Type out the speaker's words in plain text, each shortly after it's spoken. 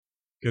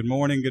Good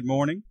morning. Good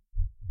morning.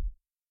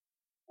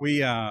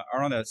 We are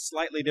on a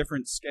slightly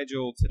different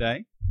schedule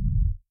today.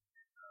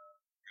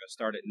 We're going to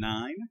start at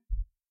 9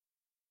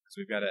 because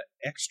we've got an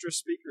extra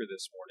speaker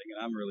this morning, and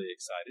I'm really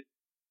excited.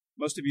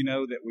 Most of you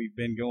know that we've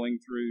been going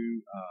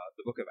through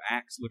the book of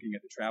Acts, looking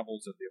at the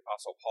travels of the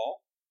Apostle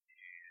Paul.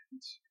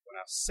 And when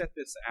I set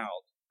this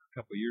out a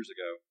couple of years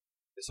ago,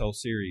 this whole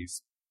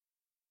series,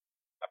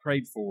 I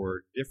prayed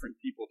for different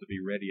people to be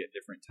ready at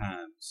different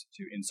times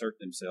to insert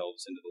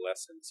themselves into the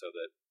lesson so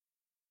that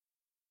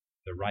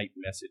the right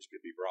message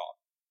could be brought.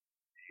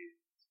 And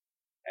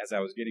as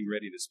I was getting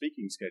ready the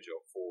speaking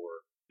schedule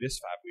for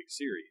this 5-week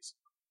series,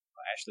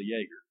 Ashley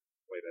Yeager,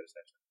 wave at us,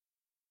 Ashley,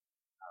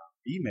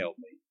 emailed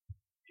me,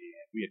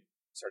 and we had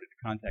started to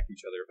contact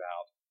each other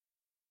about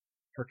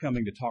her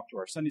coming to talk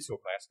to our Sunday school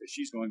class because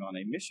she's going on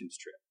a missions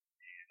trip.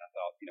 And I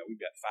thought,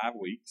 we've got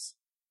 5 weeks.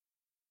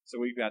 So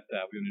we've been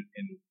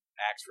in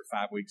Acts for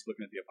 5 weeks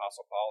looking at the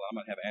Apostle Paul. I'm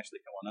going to have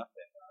Ashley come on up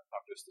and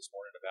talk to us this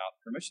morning about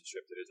her mission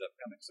trip that is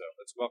upcoming. So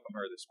let's welcome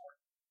her this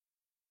morning.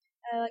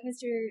 Like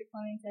Mr.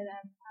 Fleming said,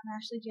 I'm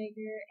Ashley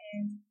Jager,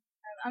 and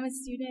I'm a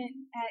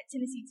student at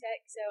Tennessee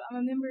Tech, so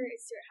I'm a member at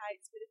Stuart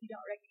Heights, but if you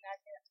don't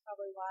recognize me, that's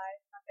probably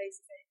why my face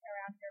isn't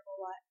around here a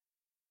whole lot.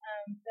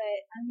 But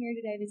I'm here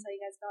today to tell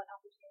you guys about an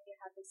opportunity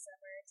I had this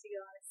summer to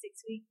go on a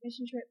 6-week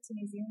mission trip to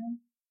New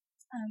Zealand.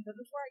 But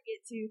before I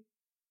get to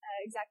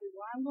exactly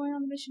why I'm going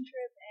on the mission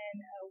trip and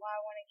why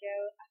I want to go,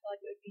 I feel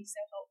like it would be so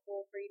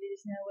helpful for you to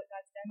just know what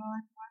God's done in my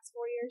life the last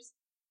 4 years.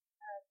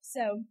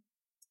 So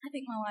I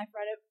think my life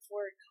right up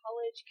before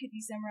college could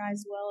be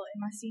summarized well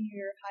in my senior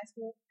year of high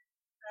school.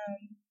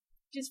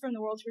 Just from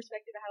the world's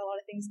perspective, I had a lot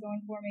of things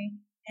going for me,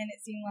 and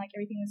it seemed like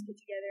everything was put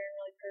together and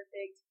really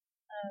perfect.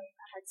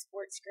 I had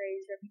sports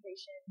grades,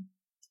 reputation,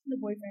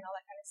 the boyfriend, all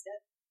that kind of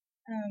stuff.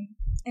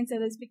 And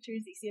so those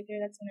pictures that you see up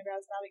there, that's whenever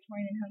I was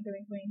valedictorian and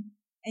homecoming queen.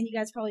 And you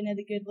guys probably know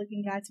the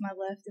good-looking guy to my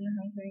left in the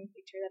homecoming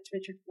picture. That's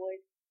Richard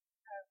Floyd.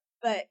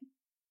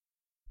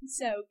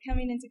 So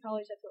coming into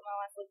college, that's what my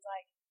life looked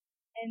like.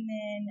 And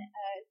then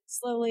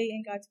slowly,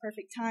 in God's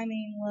perfect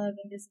timing, love,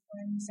 and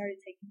discipline, He started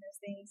taking those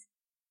things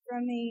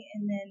from me.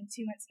 And then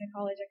 2 months into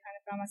college, I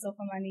kind of found myself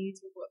on my knees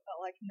with what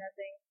felt like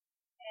nothing.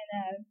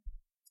 And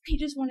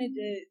He just wanted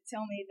to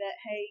tell me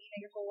that, hey,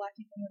 your whole life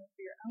you've been living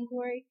for your own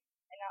glory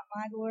and not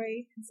my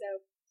glory. And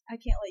so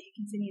I can't let you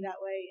continue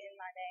that way in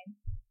my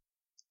name.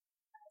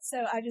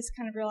 So I just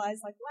kind of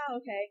realized, wow,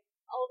 okay,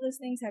 all of those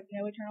things have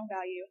no eternal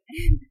value.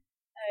 And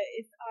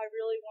if I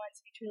really want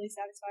to be truly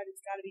satisfied,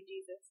 it's got to be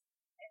Jesus.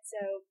 And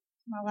so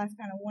my life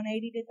kind of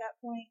 180'd at that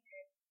point.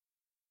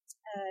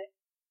 And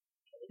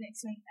the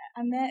next one,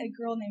 I met a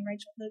girl named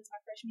Rachel Hooks my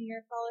freshman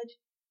year of college.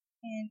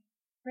 And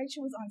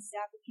Rachel was on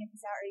staff with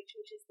Campus Outreach,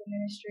 which is the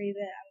ministry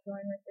that I'm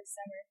going with this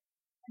summer.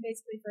 And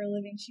basically for a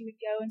living, she would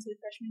go into the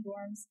freshman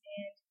dorms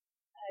and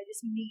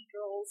just meet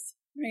girls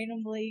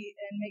randomly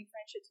and make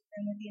friendships with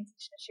them with the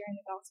intention of sharing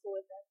the gospel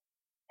with them.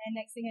 And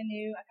next thing I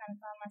knew, I kind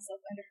of found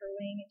myself under her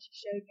wing, and she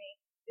showed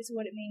me just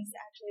what it means to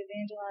actually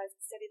evangelize,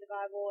 study the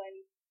Bible,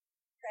 and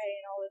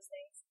pray and all those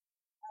things.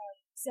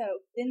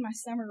 So then my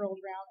summer rolled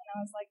around, and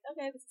I was like,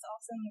 okay, this is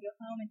awesome. I'm going to go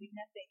home and do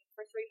nothing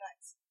for 3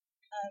 months.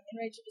 And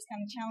Rachel just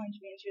kind of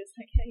challenged me, and she was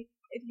like, hey,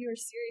 if you are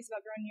serious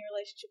about growing your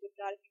relationship with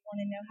God, if you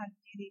want to know how to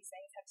do these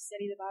things, how to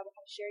study the Bible,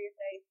 how to share your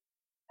faith,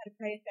 how to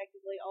pray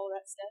effectively, all of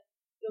that stuff,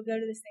 you'll go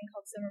to this thing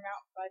called Summer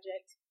Mountain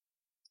Project,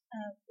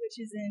 which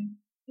is in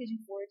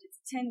Pigeon Forge.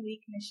 It's a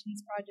 10-week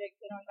missions project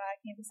put on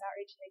by Campus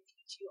Outreach, and they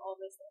teach you all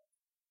those things.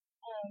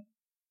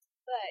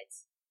 But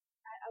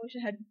I wish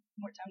I had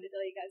more time to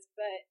tell you guys,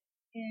 but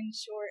in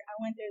short,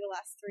 I went there the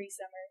last 3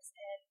 summers,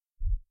 and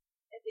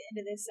at the end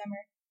of this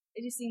summer,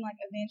 it just seemed like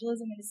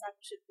evangelism and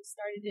discipleship just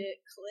started to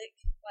click,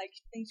 like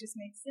things just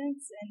made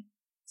sense and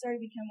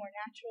started to become more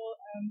natural.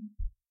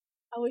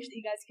 I wish that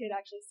you guys could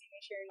actually see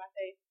me sharing my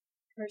faith.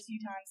 The first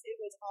few times, it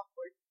was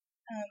awkward.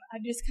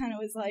 I just kind of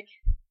was like,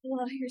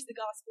 well, here's the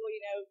gospel,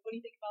 what do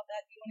you think about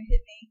that? Do you want to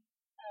hit me?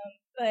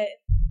 But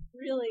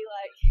really,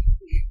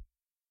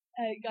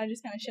 God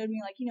just kind of showed me,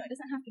 it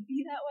doesn't have to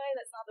be that way.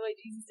 That's not the way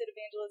Jesus did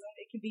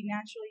evangelism. It can be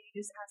natural. You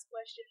just ask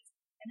questions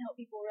and help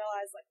people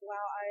realize,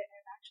 wow, I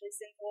am actually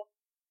sinful.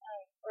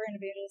 Or in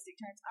evangelistic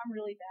terms, I'm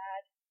really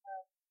bad.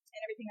 And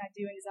everything I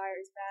do and desire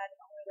is bad.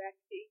 And the only way I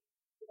can be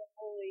with a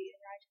holy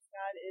and righteous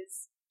God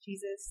is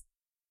Jesus.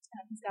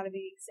 He's got to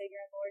be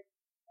Savior and Lord.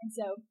 And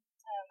so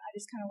I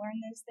just kind of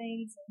learned those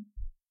things. And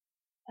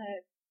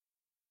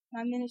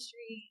my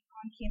ministry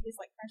on campus,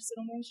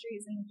 pastoral ministry,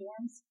 is in the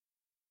dorms.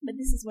 But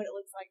this is what it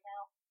looks like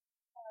now.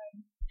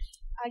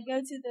 I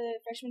go to the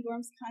freshman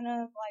dorms kind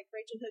of like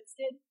Rachel Hooks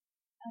did.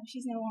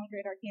 She's no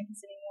longer at our campus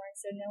anymore, and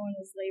so no one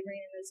was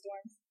laboring in those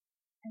dorms.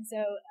 And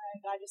so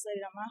God just laid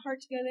it on my heart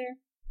to go there.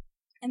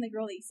 And the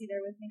girl that you see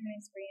there with me, her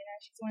name's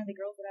Brianna. She's one of the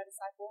girls that I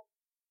disciple.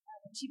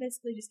 She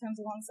basically just comes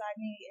alongside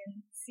me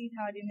and sees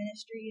how I do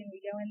ministry, and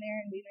we go in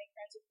there and we make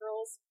friends with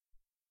girls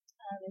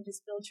and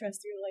just build trust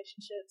through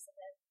relationships. And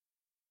then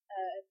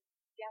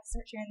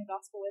start sharing the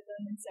gospel with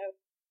them. And so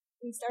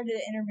we started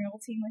an intramural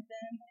team with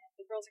them. And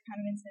the girls are kind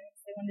of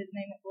intense. They wanted to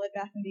name it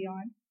Bloodbath and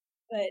Beyond.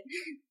 But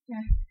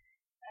yeah,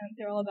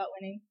 They're all about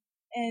winning.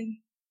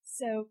 And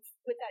so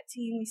with that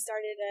team, we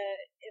started a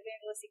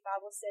evangelistic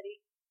Bible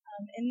study.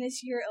 And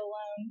this year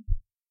alone,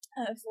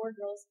 4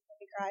 girls have come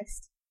to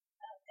Christ.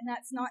 And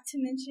that's not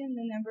to mention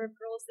the number of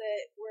girls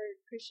that were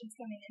Christians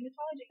coming into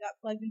college and got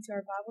plugged into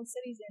our Bible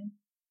studies in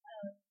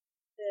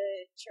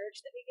the church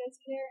that we go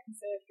to there. And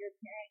so if you're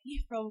a parent,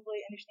 you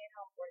probably understand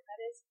how important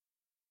that is.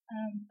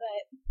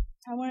 But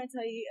I want to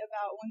tell you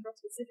about one girl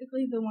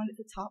specifically, the one at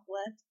the top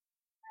left.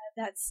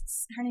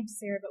 That's her name's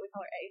Sarah, but we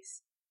call her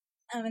Ace.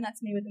 And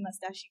that's me with the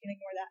mustache. You can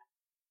ignore that.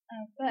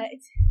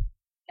 But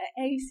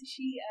Ace,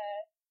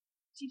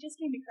 she just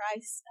came to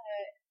Christ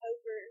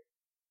over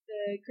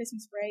the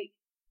Christmas break.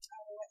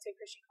 We went to a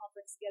Christian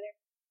conference together.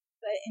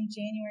 But in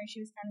January, she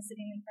was kind of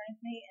sitting in front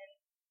of me, and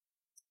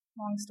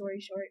long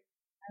story short,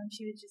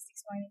 she was just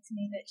explaining to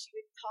me that she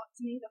would talk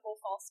to me the whole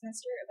fall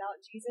semester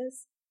about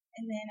Jesus,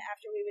 and then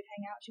after we would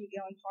hang out, she would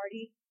go and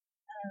party.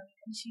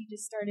 And she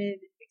just started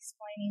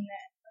explaining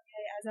that,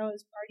 okay, as I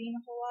was partying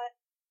a whole lot,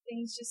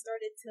 things just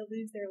started to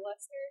lose their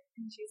luster.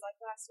 And she was like,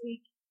 last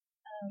week,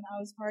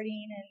 I was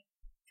partying, and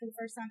for the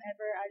first time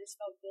ever, I just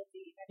felt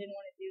guilty, and I didn't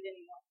want to do it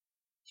anymore.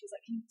 She was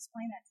like, can you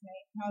explain that to me?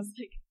 And I was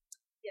like,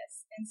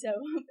 yes. And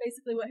so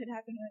basically what had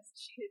happened was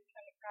she had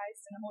come to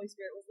Christ, and the Holy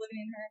Spirit was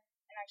living in her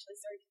and actually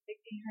started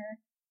convicting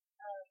her,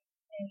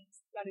 and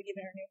God had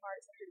given her a new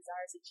heart, so her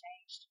desires had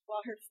changed.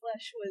 While her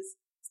flesh was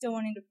still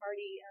wanting to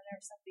party, and there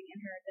was something in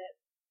her that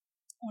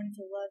wanted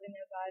to love and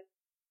know God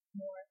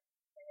more,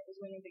 and it was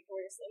winning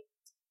victoriously.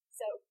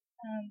 So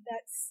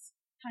that's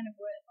kind of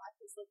what life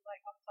has looked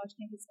like on the college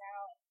campus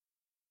now.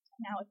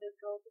 And now with those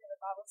girls, we have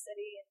a Bible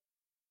study, and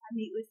I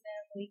meet with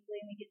them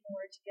weekly, and we get in the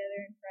Word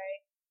together and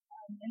pray.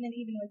 And then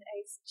even with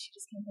Ace, she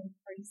just came from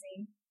the party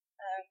scene.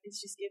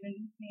 It's just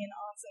given me an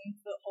awesome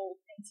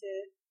foothold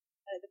into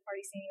the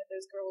party scene with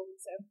those girls.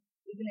 And so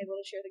we've been able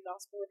to share the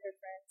gospel with her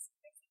friends and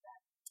things like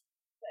that.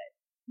 But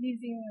New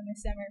Zealand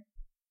this summer,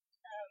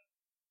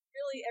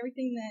 really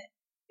everything that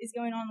is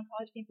going on the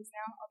college campus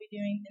now, I'll be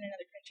doing in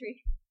another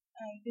country.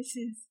 This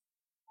is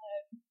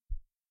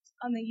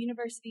on the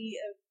University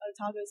of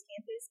Otago's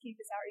campus.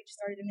 Campus Outreach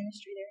started a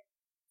ministry there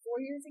 4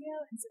 years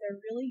ago, and so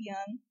they're really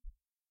young.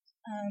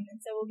 And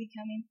so we'll be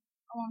coming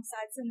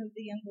alongside some of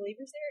the young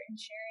believers there and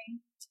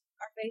sharing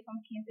our faith on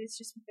the campus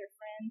just with their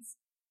friends.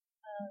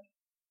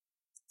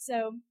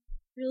 So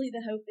really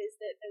the hope is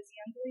that those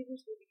young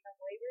believers will become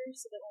believers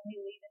so that when we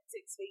leave in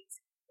 6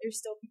 weeks, there's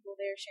still people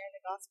there sharing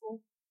the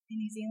gospel in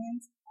New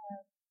Zealand.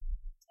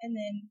 And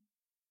then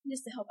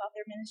just to help out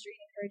their ministry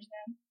and encourage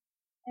them.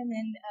 And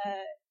then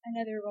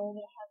another role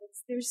that I have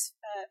is there's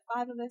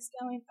 5 of us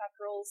going, 5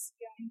 girls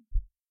going.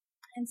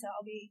 And so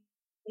I'll be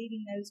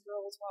leading those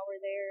girls while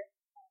we're there.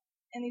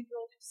 And these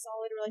girls have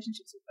solid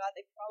relationships with God.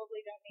 They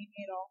probably don't need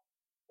me at all.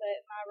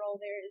 But my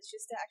role there is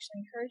just to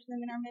actually encourage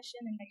them in our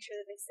mission and make sure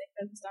that they stay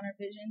focused on our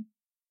vision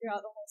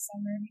throughout the whole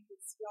summer,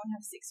 because we only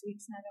have 6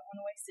 weeks and I don't want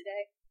to waste a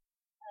day.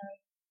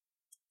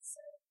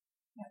 So,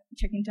 yeah,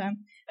 checking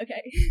time.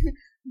 Okay.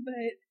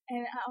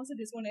 And I also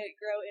just want to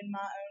grow in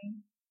my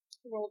own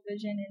world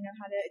vision and know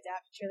how to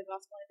adapt and share the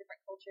gospel in a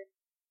different culture.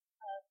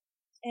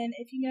 And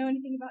if you know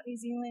anything about New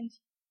Zealand,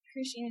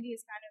 Christianity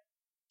is kind of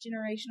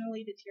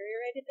generationally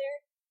deteriorated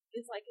there.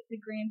 It's like if the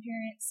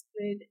grandparents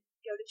would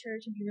go to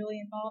church and be really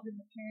involved, and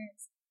the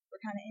parents were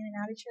kind of in and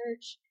out of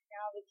church.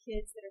 Now the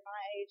kids that are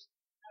my age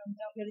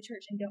don't go to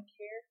church and don't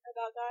care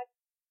about God.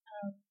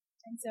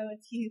 And so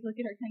if you look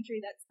at our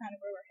country, that's kind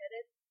of where we're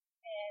headed.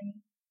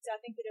 And so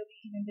I think that it'll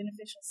be even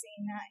beneficial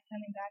seeing that and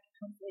coming back and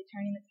hopefully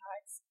turning the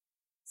tides,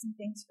 some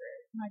things for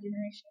my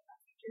generation and my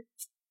future.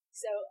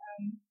 So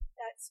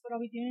that's what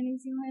I'll be doing in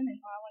New Zealand and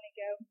why I want to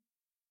go.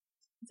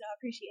 So I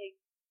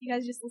appreciate you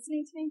guys just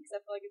listening to me, because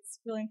I feel like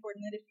it's really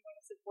important that if you want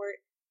to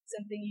support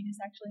something, you just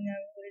actually know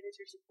what it is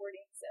you're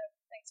supporting. So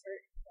thanks for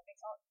letting me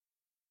talk.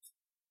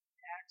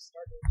 Acts,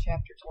 starting in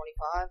chapter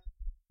 25.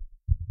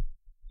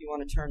 You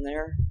want to turn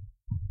there?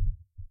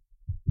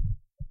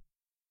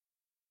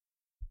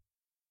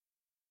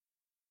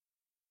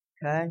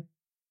 Okay.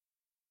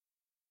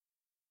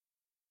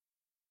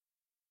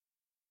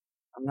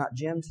 I'm not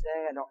Jim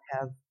today. I don't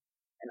have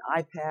an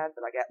iPad,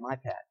 but I got my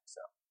pad.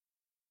 So,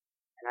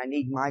 and I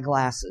need my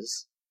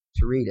glasses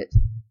to read it.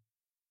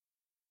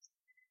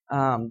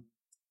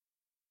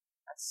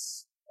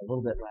 That's a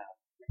little bit loud.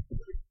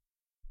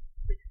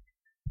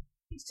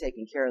 He's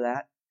taking care of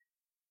that.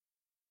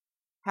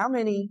 How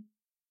many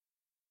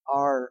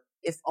are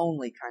if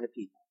only kind of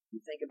people? You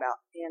think about,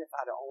 man, if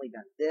I'd only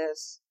done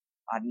this,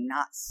 I'd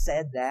not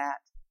said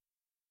that.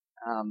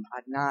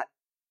 I'd not.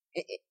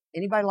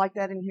 Anybody like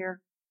that in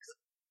here?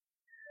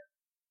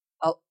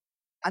 Oh,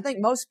 I think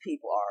most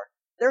people are.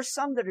 There's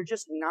some that are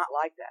just not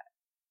like that.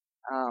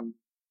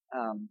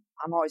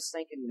 I'm always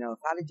thinking, if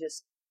I'd have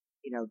just,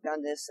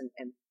 done this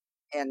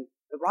and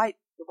the right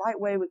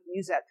way we can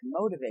use that to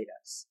motivate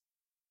us.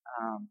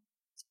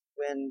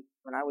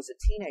 When I was a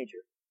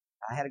teenager,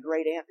 I had a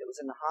great aunt that was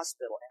in the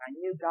hospital, and I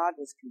knew God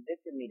was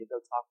convicting me to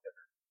go talk to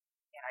her,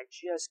 and I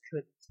just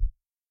couldn't.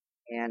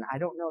 And I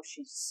don't know if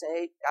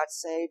got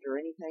saved or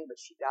anything, but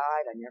she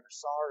died. I never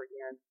saw her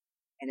again.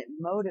 And it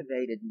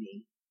motivated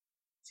me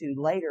to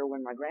later,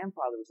 when my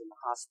grandfather was in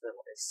the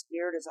hospital, as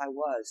scared as I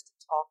was, to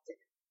talk to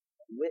him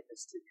and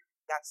witness to him,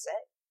 got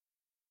saved.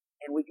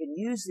 And we can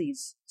use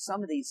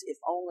some of these, if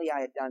only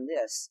I had done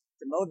this,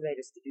 to motivate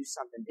us to do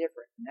something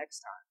different the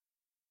next time.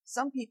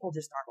 Some people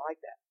just aren't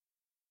like that.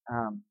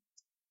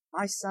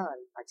 My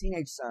son, my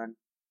teenage son,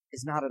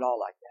 is not at all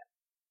like that.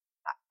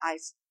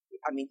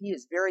 I mean, he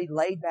is very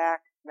laid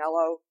back,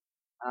 mellow.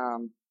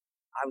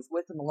 I was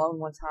with him alone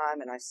one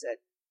time, and I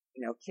said,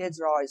 kids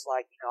are always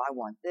like, I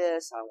want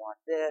this, I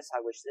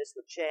wish this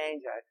would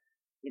change,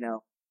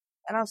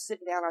 and I was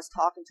sitting down, I was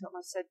talking to him,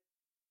 I said,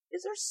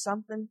 is there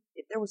something,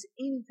 if there was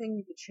anything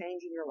you could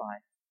change in your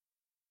life,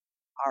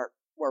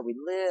 where we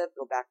live,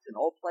 go back to an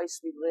old place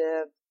we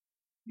lived,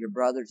 your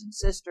brothers and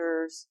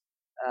sisters,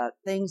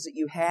 things that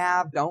you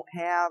have, don't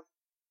have,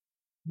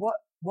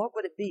 what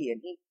would it be?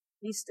 And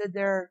he stood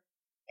there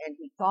and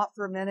he thought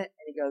for a minute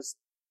and he goes,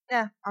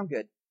 "Nah, I'm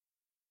good."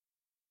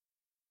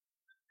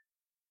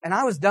 And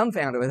I was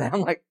dumbfounded with that.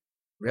 I'm like,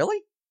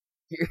 really?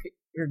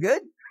 You're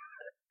good?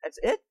 That's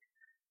it?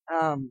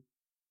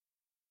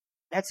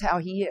 That's how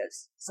he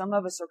is. Some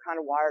of us are kind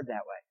of wired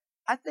that way.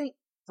 I think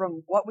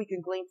from what we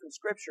can glean from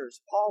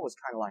scriptures, Paul was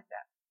kind of like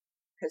that.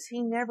 Because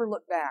he never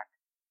looked back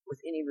with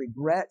any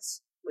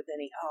regrets, with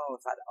any,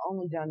 if I'd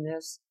only done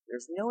this.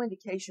 There's no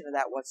indication of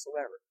that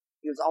whatsoever.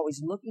 He was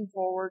always looking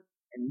forward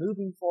and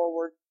moving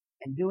forward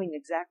and doing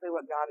exactly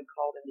what God had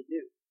called him to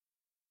do.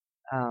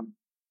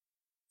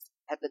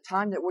 At the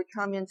time that we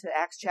come into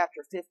Acts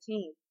chapter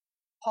 15,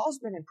 Paul's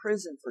been in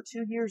prison for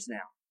 2 years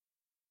now.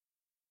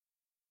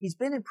 He's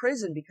been in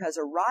prison because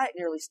a riot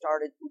nearly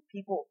started with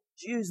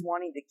Jews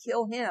wanting to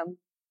kill him,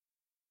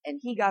 and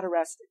he got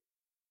arrested.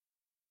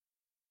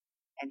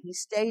 And he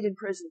stayed in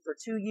prison for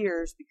 2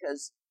 years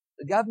because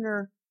the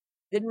governor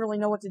didn't really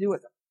know what to do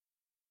with him.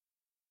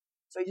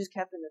 So he just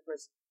kept him in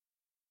prison.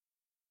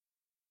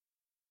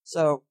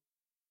 So,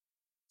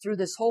 through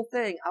this whole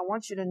thing, I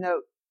want you to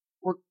note,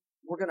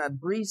 we're going to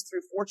breeze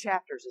through 4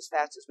 chapters as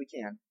fast as we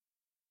can.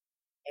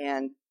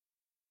 And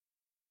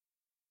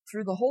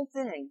through the whole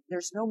thing,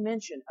 there's no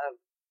mention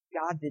of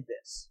God did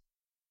this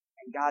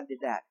and God did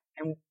that.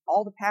 And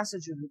all the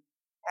passages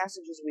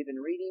we've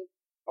been reading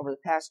over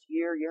the past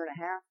year and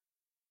a half,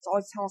 it's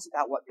always telling us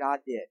about what God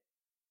did.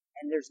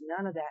 And there's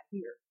none of that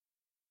here.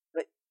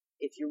 But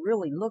if you're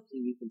really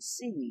looking, you can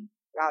see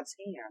God's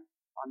hand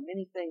on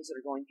many things that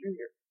are going through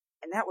here.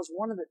 And that was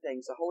one of the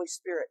things, the Holy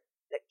Spirit,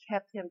 that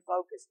kept him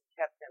focused,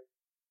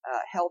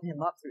 held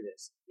him up through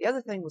this. The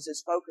other thing was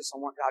his focus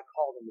on what God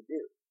called him to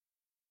do.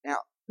 Now,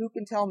 who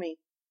can tell me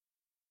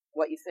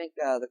what you think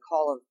the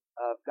call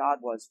of God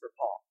was for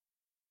Paul?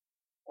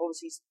 What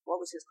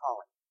was his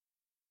calling?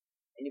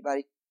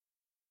 Anybody?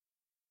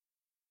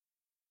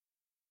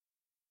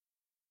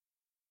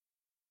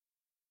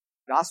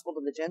 Gospel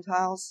to the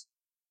Gentiles?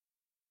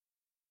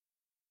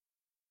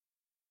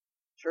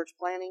 Church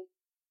planting?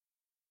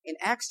 In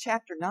Acts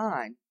chapter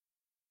 9,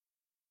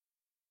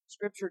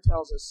 Scripture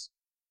tells us,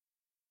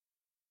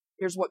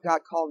 here's what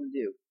God called him to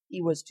do.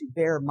 He was to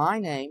bear my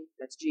name,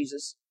 that's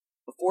Jesus,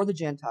 before the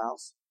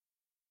Gentiles,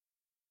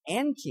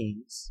 and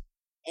kings,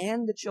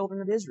 and the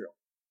children of Israel.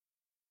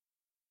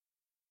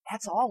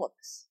 That's all of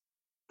us.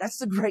 That's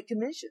the Great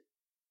Commission.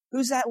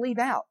 Who's that leave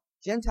out?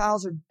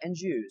 Gentiles and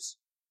Jews.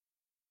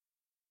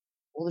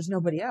 Well, there's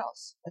nobody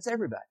else. That's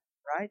everybody,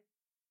 right?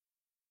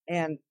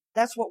 And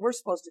that's what we're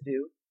supposed to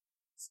do.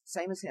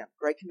 Same as him.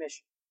 Great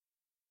Commission.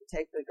 To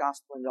take the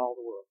gospel into all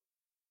the world.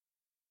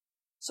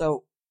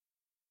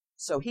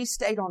 So he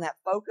stayed on that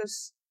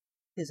focus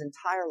his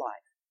entire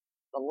life.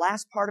 The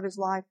last part of his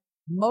life,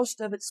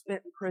 most of it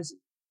spent in prison.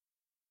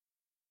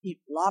 A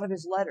lot of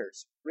his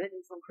letters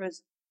written from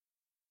prison.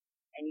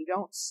 And you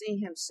don't see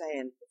him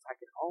saying, if I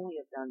could only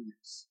have done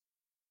this.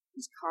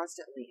 He's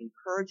constantly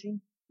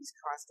encouraging. He's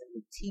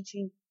constantly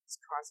teaching. He's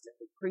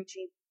constantly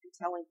preaching and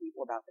telling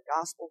people about the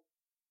gospel.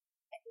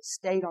 And he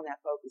stayed on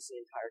that focus the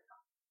entire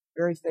time.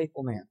 Very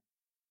faithful man.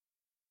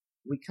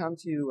 We come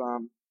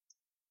to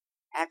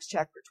Acts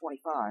chapter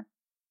 25,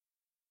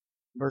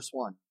 verse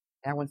 1.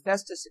 Now when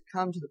Festus had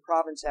come to the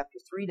province after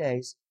 3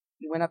 days,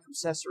 he went up from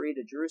Caesarea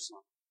to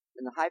Jerusalem.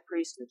 And the high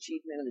priest and the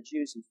chief men of the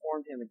Jews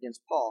informed him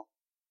against Paul,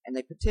 and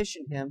they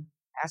petitioned him,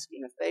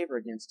 asking a favor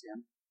against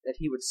him, that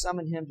he would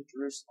summon him to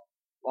Jerusalem,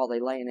 while they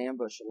lay in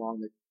ambush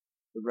along the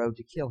road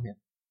to kill him.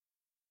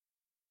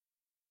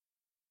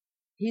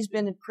 He's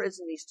been in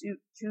prison these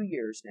two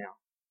years now.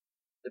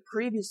 The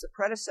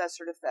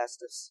predecessor to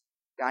Festus,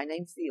 a guy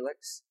named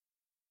Felix,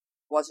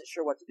 wasn't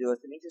sure what to do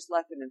with him. He just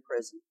left him in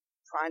prison,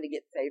 trying to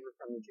get favor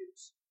from the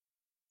Jews.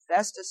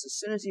 Festus, as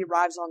soon as he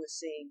arrives on the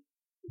scene,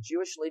 the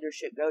Jewish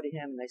leadership go to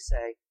him and they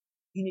say,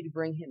 "You need to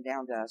bring him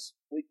down to us.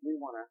 We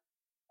want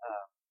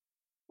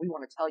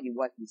to tell you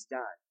what he's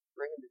done.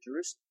 Bring him to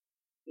Jerusalem."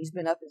 He's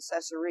been up in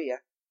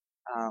Caesarea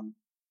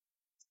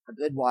a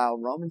good while,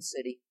 Roman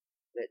city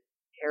that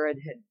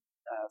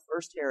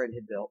first Herod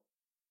had built,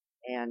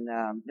 and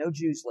no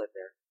Jews lived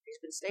there. He's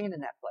been staying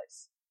in that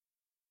place.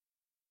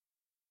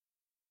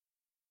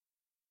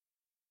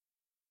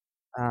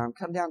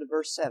 Come down to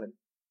verse 7.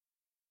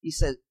 He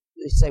said,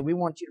 they say, we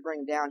want you to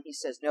bring him down. He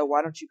says, no,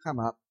 why don't you come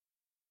up?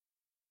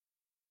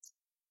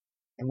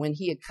 And when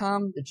he had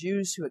come, the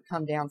Jews who had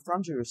come down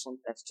from Jerusalem,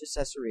 that's to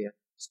Caesarea,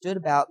 stood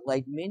about,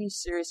 laid many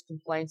serious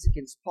complaints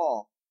against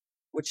Paul,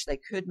 which they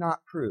could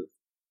not prove.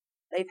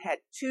 They've had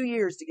 2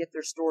 years to get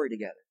their story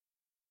together,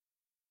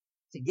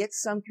 to get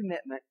some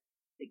commitment,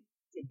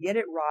 to get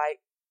it right,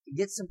 to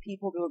get some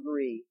people to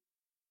agree.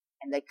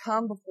 And they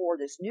come before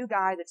this new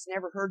guy that's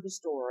never heard the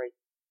story,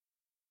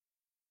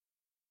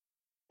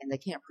 and they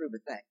can't prove a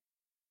thing.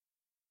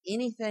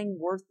 Anything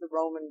worth the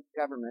Roman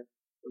government,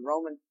 the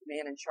Roman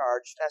man in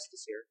charge,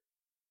 Festus here,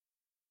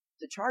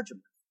 to charge him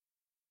with.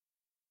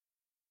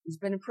 He's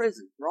been in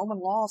prison. Roman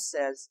law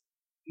says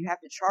you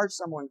have to charge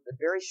someone with a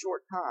very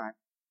short time,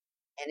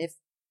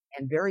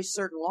 and very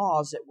certain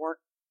laws that weren't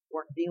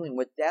dealing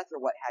with death or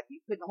what have you,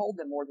 couldn't hold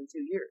them more than 2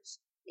 years.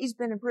 He's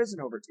been in prison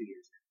over 2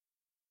 years now.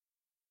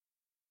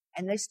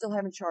 And they still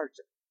haven't charged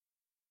him.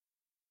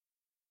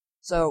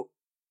 So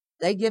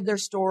they give their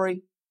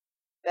story.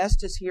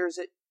 Festus hears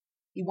it.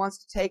 He wants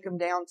to take him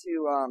down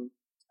to,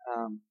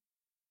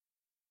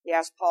 he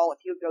asked Paul if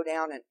he would go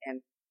down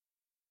and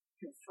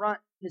confront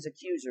his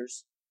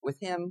accusers with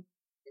him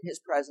in his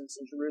presence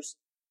in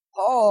Jerusalem.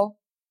 Paul,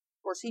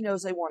 of course, he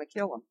knows they want to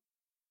kill him.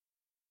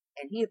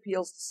 And he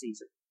appeals to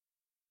Caesar.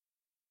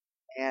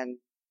 And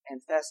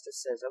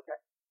Festus says, okay,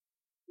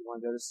 you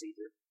want to go to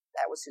Caesar?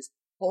 That was his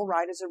full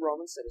right as a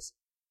Roman citizen.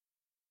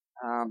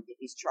 If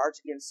he's charged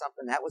against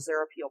something, that was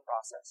their appeal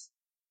process.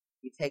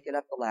 You take it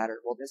up the ladder.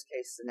 Well, in this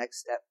case, the next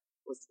step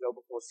was to go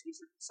before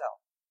Caesar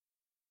himself.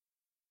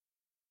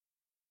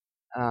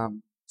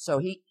 So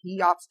he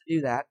opts to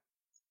do that.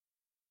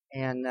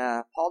 And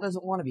Paul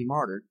doesn't want to be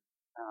martyred.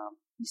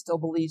 He still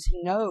believes,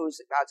 he knows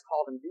that God's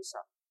called him to do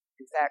something.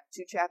 In fact,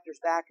 2 chapters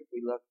back, if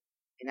we look,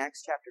 in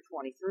Acts chapter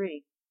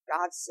 23,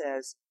 God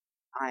says,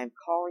 I am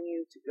calling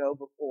you to go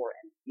before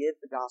and give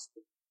the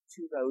gospel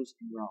to those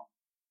in Rome,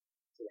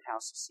 to the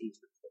house of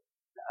Caesar, to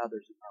the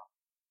others in Rome.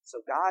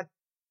 So God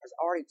has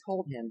already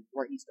told him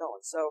where he's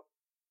going. So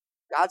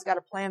God's got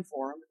a plan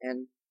for him,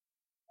 and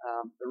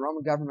the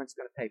Roman government's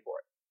going to pay for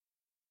it.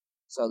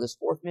 So this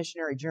 4th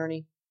missionary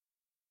journey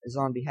is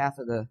on behalf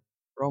of the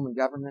Roman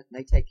government, and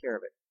they take care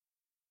of it.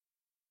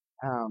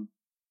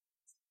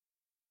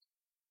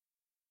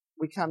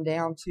 We come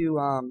down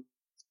to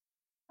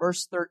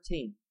verse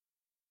 13. It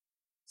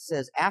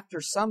says, after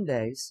some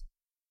days,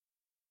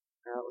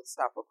 let's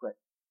stop real quick.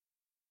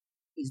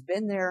 He's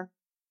been there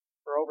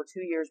for over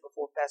 2 years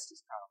before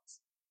Festus comes.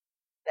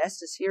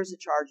 Festus hears the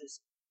charges.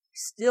 He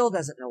still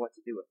doesn't know what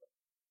to do with them.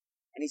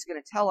 And he's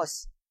going to tell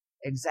us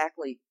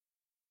exactly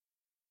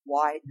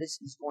why this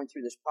is going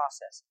through this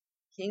process.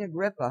 King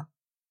Agrippa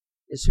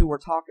is who we're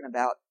talking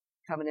about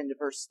coming into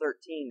verse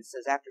 13. It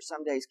says, after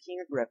some days, King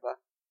Agrippa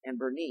and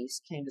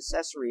Bernice came to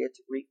Caesarea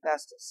to greet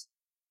Festus.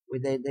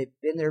 They've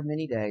been there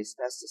many days.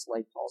 Festus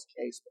laid Paul's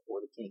case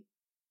before the king.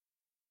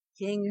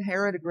 King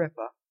Herod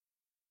Agrippa,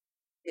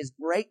 his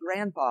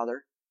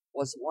great-grandfather,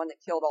 was the one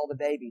that killed all the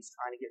babies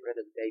trying to get rid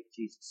of the baby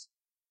Jesus.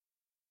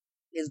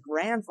 His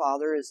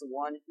grandfather is the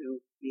one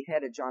who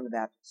beheaded John the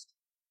Baptist.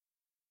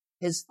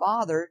 His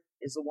father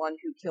is the one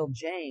who killed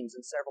James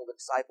and several of the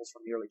disciples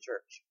from the early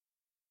church.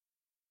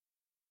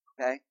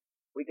 Okay?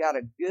 We got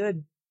a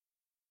good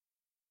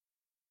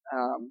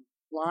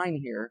line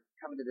here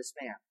coming to this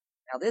man.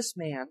 Now this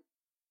man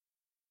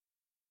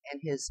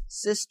and his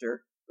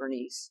sister,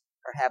 Bernice,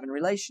 are having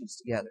relations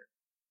together.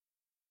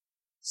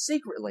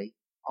 Secretly,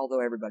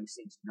 although everybody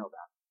seems to know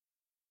about it.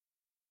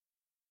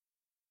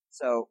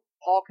 So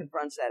Paul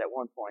confronts that at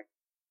one point,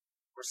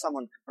 or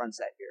someone confronts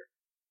that here.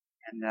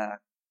 And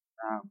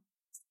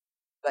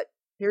but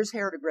here's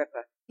Herod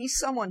Agrippa. He's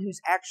someone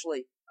who's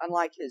actually,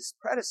 unlike his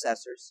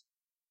predecessors,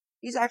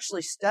 he's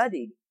actually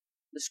studied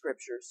the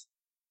scriptures,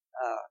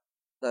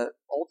 the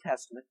Old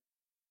Testament,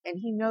 and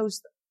he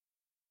knows them.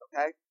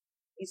 Okay?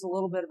 He's a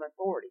little bit of an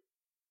authority.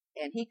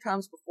 And he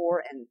comes before,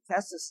 and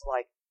Festus is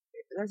like,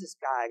 there's this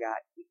guy I got.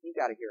 You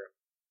got to hear him.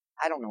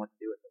 I don't know what to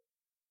do with him.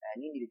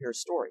 And you need to hear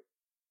his story.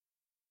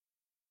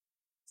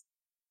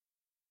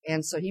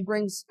 And so he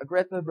brings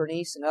Agrippa,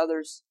 Bernice, and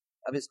others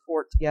of his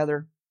court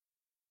together.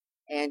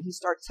 And he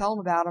starts telling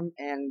about him.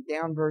 And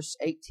down verse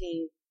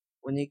 18,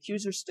 when the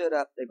accusers stood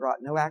up, they brought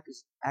no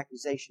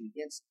accusation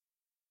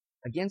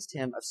against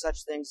him of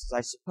such things as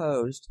I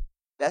supposed.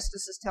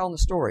 Festus is telling the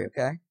story,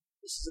 okay?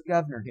 This is the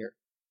governor here.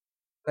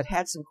 But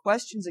had some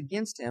questions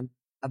against him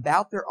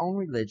about their own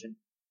religion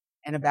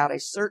and about a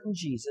certain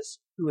Jesus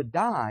who had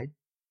died,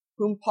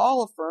 whom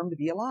Paul affirmed to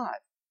be alive.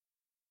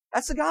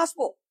 That's the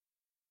gospel.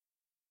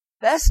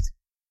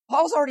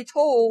 Paul's already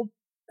told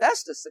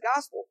Festus the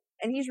gospel,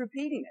 and he's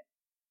repeating it.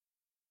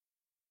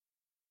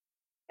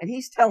 And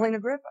he's telling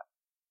Agrippa.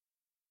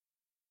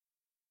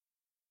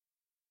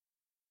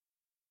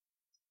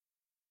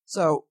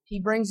 So he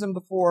brings them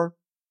before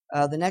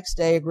the next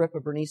day. Agrippa,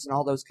 Bernice, and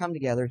all those come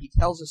together. He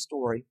tells a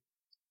story.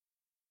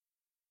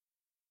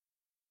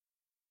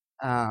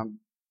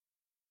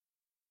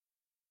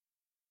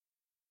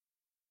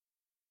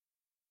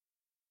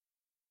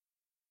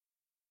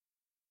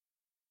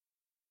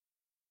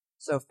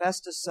 So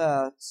Festus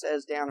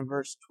says down in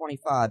verse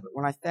 25, "But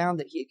when I found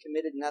that he had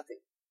committed nothing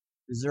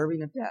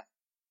deserving of death,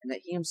 and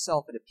that he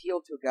himself had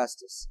appealed to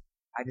Augustus,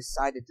 I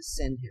decided to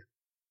send him.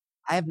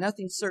 I have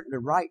nothing certain to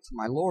write to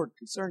my Lord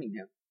concerning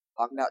him,"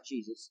 talking about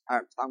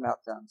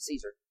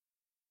Caesar.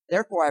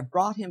 "Therefore I have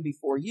brought him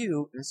before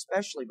you, and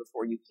especially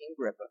before you, King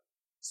Agrippa,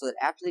 so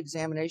that after the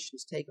examination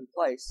has taken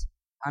place,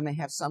 I may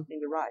have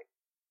something to write.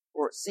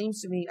 For it seems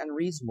to me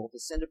unreasonable to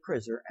send a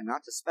prisoner and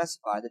not to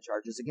specify the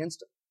charges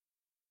against him."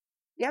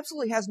 He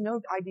absolutely has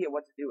no idea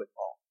what to do with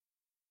Paul.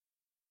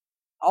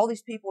 All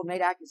these people have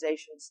made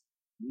accusations.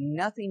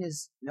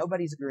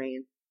 Nobody's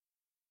agreeing.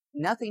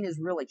 Nothing is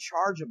really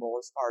chargeable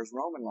as far as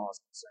Roman law is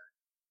concerned.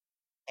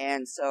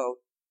 And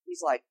so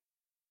he's like,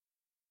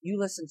 you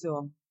listen to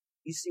him,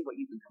 you see what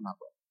you can come up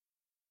with.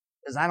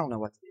 Because I don't know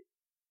what to do.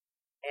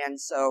 And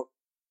so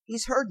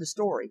he's heard the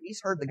story.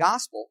 He's heard the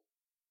gospel.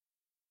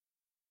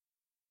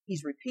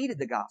 He's repeated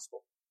the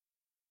gospel.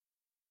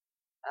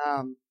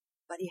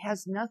 But he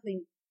has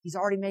nothing. He's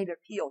already made an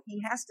appeal.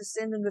 He has to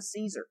send him to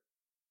Caesar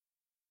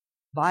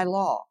by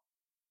law.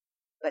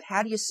 But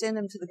how do you send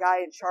him to the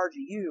guy in charge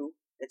of you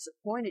that's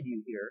appointed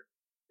you here?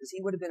 Because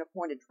he would have been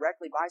appointed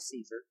directly by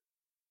Caesar,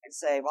 and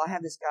say, well, I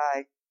have this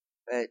guy,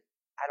 but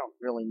I don't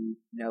really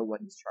know what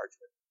he's charged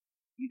with.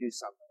 You do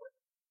something with him.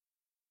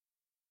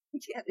 He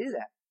can't do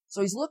that.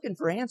 So he's looking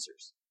for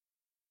answers.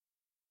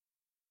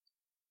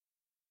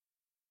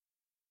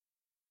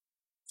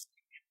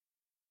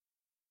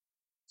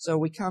 So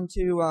we come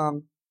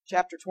to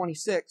chapter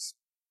 26,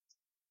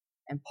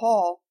 and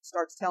Paul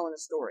starts telling a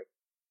story.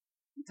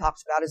 He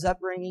talks about his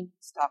upbringing.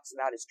 He talks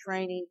about his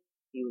training.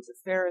 He was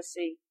a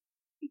Pharisee.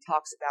 He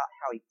talks about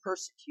how he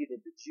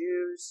persecuted the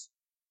Jews,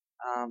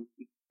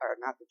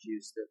 not the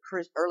Jews, the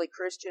early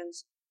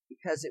Christians,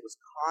 because it was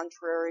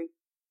contrary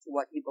to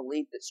what he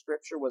believed that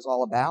Scripture was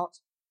all about.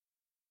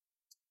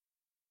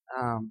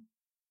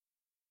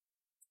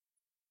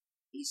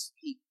 He's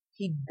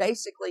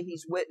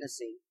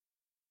witnessing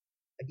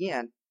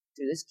again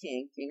to this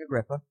king, King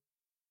Agrippa,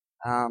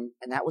 and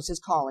that was his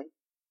calling: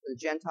 the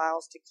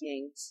Gentiles to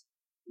kings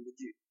and the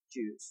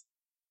Jews.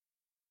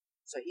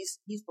 So he's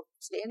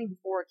standing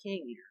before a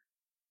king here.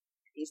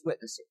 He's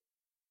witnessing.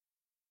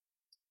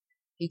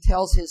 He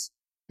tells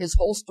his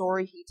whole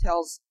story.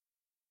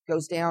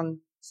 Goes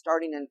down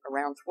starting in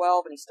around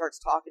 12, and he starts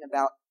talking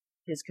about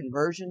his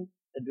conversion,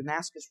 the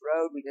Damascus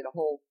Road. We did a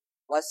whole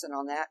lesson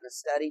on that in a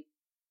study.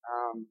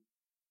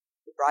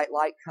 The bright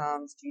light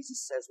comes.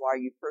 Jesus says, "Why are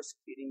you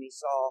persecuting me,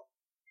 Saul?"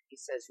 He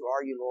says, "Who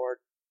are you, Lord?"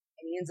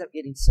 And he ends up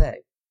getting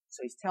saved.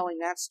 So he's telling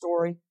that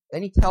story.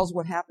 Then he tells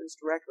what happens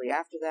directly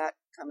after that,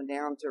 coming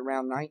down to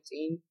around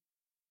 19.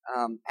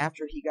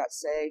 After he got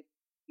saved,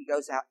 he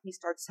goes out. He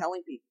starts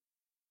telling people,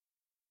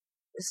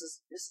 this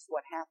is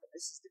what happened.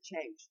 This is the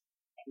change.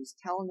 And he's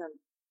telling them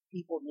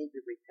people need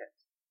to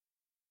repent.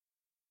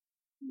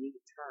 You need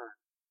to turn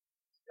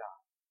to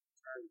God.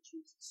 Turn to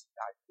Jesus, who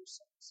died for your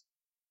sins.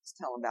 He's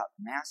telling about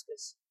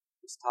Damascus.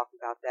 He's talking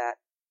about that.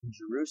 In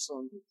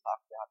Jerusalem, we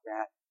talked about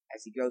that.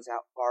 As he goes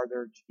out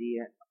farther,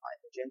 Judea and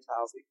the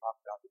Gentiles, we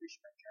talked about the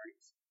missionary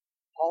journeys.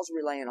 Paul's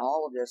relaying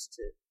all of this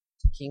to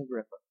King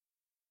Agrippa.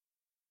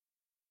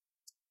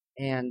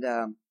 And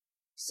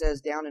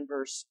says down in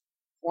verse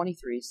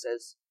 23,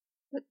 says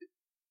that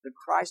the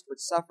Christ would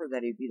suffer,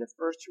 that he'd be the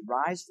first to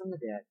rise from the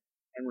dead,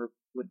 and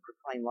would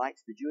proclaim light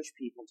to the Jewish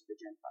people and to the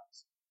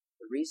Gentiles.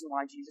 The reason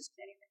why Jesus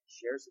came, and he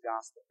shares the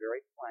gospel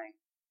very plain,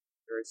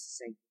 very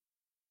succinct.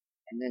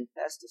 And then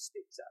Festus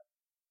speaks up.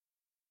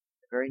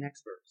 The very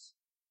next verse,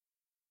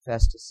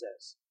 Festus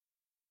says,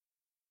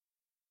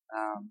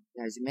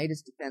 as he made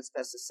his defense,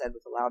 Festus said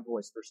with a loud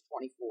voice, verse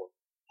 24,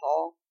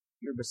 "Paul,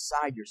 you're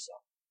beside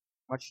yourself.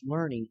 Much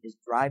learning is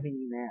driving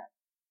you mad."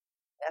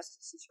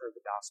 Festus has heard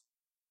the gospel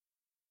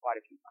quite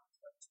a few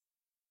times.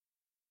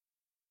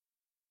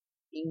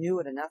 He knew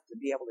it enough to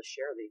be able to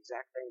share the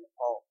exact thing that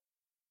Paul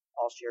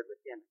shared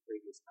with him at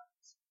previous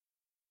times.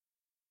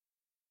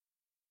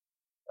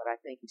 But I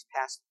think he's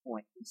past the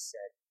point. He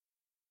said,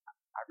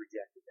 I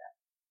rejected that.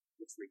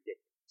 It's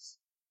ridiculous.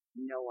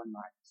 No one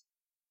might.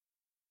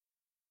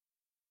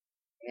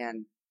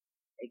 And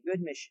a good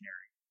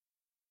missionary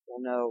will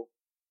know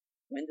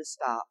when to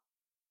stop.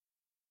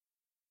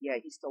 Yeah,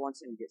 he still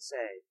wants him to get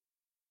saved,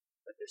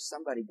 but there's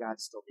somebody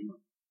God's still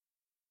dealing with.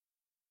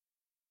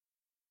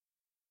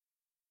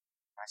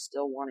 I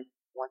still want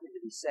him to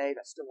be saved.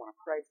 I still want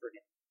to pray for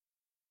him.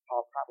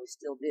 Paul probably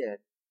still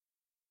did.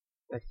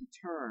 But he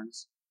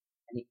turns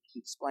and he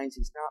explains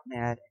he's not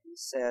mad, and he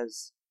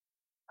says,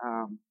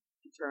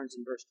 he turns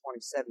in verse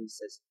 27, he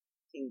says,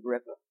 "King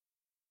Agrippa,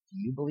 do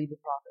you believe the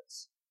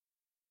prophets?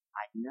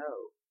 I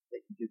know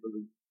that you do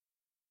believe."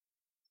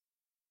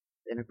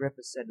 Then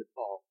Agrippa said to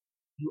Paul,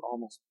 "You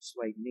almost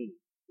persuade me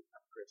to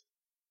become a Christian."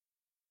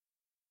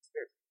 It's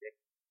very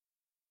ridiculous.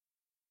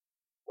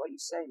 What you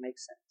say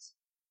makes sense.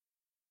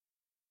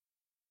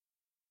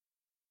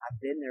 I've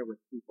been there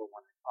with people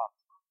when I talk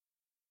to them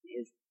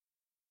in Israel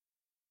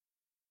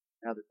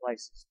and other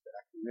places, but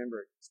I can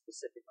remember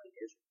specifically in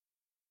Israel.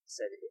 He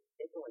said it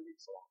really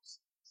makes a lot of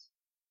sense.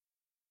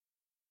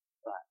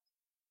 But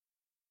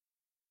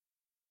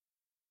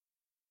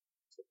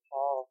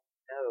Paul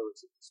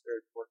knows that the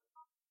Spirit's working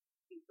on him,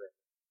 he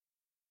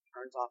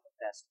turns off of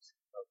Festus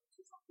and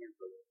focuses on him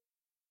for a little.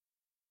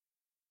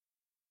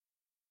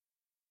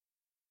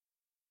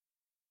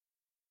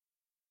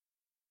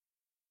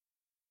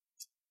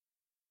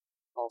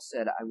 Paul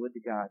said, I would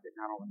to God that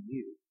not only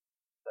you,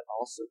 but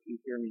also if you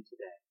hear me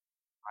today,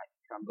 might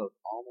become both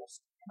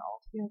almost and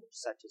altogether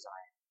such as I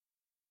am,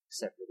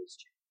 except for this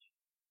change,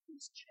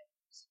 these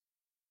chains.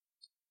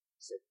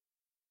 He said,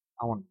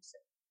 I want him to say,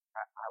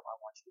 I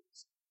want you to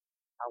say,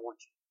 I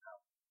want you to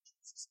know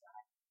Jesus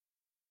died.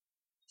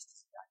 Just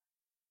as he died.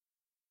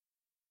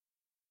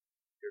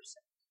 Your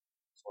sins.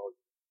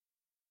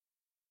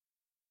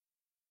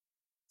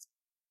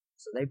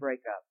 So they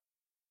break up.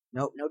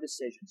 No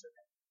decisions are made.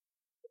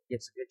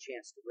 Gets a good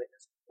chance to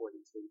witness before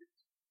these leaders.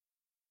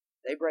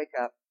 They break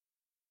up.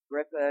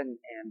 Agrippa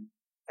and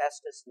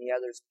Festus and the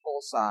others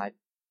pull aside.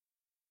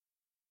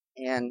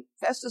 And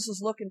Festus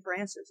is looking for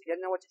answers. He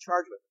didn't know what to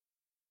charge with.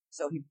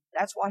 So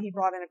that's why he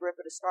brought in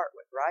Agrippa to start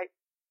with, right?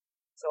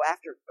 So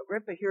after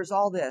Agrippa hears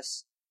all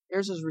this,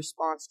 here's his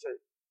response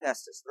to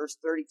Festus, verse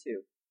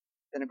 32.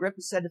 Then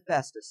Agrippa said to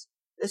Festus,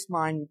 this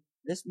man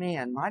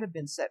might have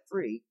been set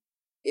free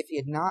if he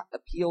had not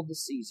appealed to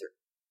Caesar.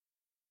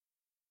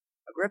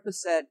 Agrippa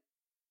said,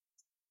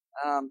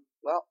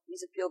 well,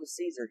 he's appealed to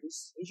Caesar.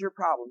 He's your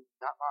problem,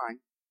 not mine.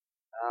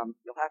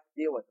 You'll have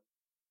to deal with him.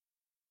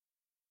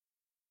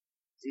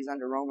 He's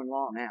under Roman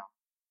law now.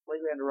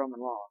 Completely under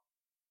Roman law.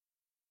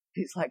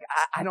 He's like,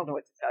 I don't know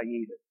what to tell you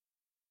either.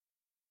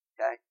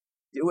 Okay?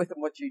 Do with him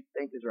what you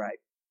think is right.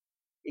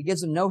 He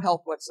gives him no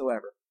help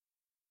whatsoever.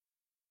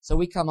 So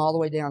we come all the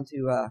way down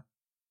to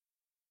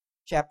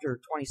chapter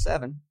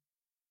 27.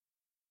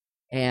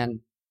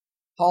 And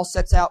Paul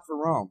sets out for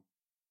Rome.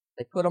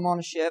 They put him on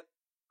a ship.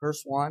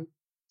 Verse 1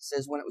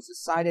 says, when it was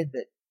decided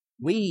that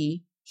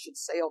we should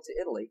sail to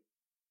Italy,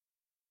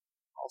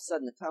 all of a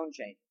sudden the tone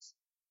changes.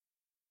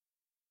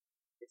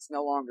 It's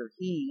no longer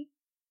he,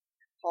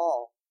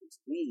 Paul, it's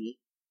we.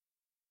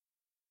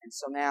 And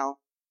so now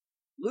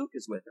Luke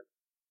is with him.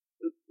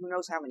 Who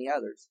knows how many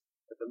others?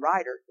 But the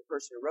writer, the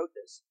person who wrote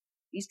this,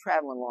 he's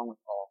traveling along with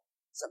Paul.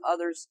 Some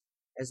others,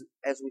 as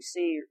we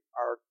see,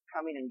 are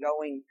coming and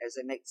going as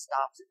they make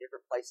stops at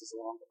different places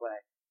along the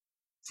way.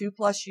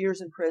 2+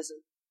 years in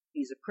prison.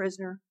 He's a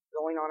prisoner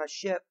going on a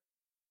ship,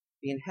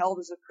 being held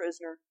as a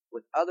prisoner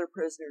with other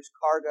prisoners,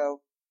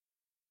 cargo,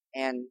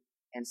 and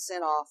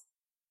sent off.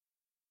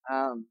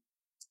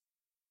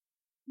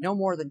 No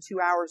more than 2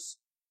 hours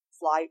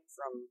flight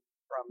from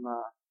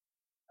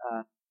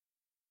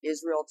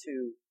Israel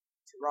to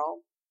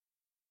Rome.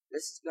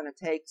 This is going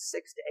to take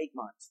 6 to 8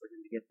 months for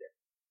him to get there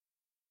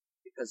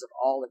because of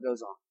all that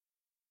goes on.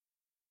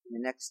 In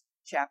the next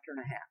chapter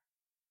and a half,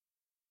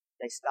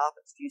 they stop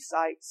at a few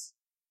sites.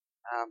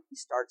 He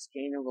starts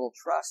gaining a little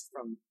trust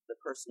from the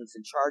person that's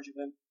in charge of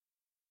him.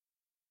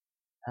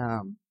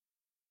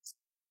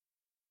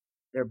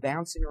 They're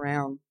bouncing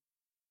around,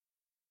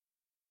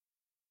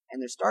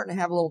 and they're starting to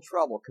have a little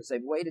trouble because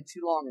they've waited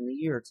too long in the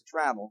year to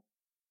travel.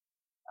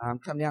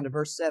 Come down to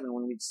verse 7,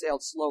 when we'd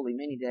sailed slowly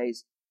many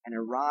days and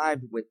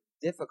arrived with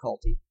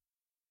difficulty.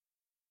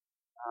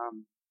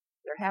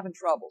 They're having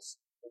troubles.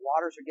 The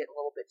waters are getting a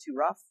little bit too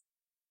rough.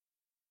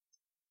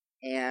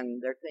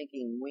 And they're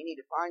thinking, we need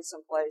to find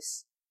some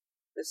place.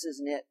 This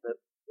isn't it, but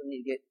we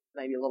need to get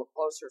maybe a little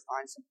closer,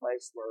 find some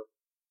place where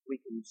we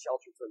can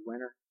shelter for the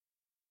winter.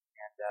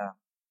 And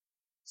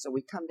so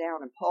we come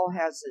down, and Paul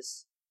has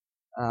this,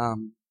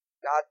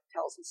 God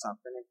tells him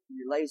something, and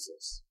he relays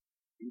this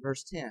in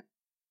verse 10.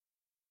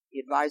 He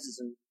advises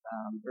him,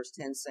 verse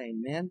 10, saying,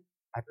 men,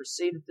 I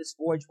perceive that this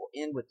voyage will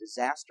end with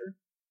disaster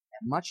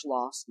and much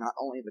loss, not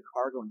only of the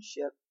cargo and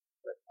ship,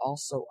 but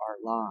also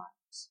our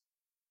lives.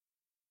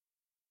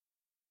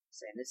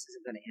 Saying this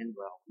isn't going to end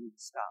well. We need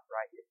to stop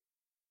right here.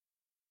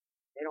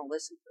 They don't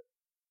listen to him.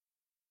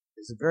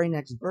 Because the very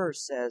next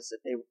verse says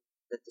that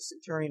the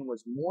centurion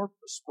was more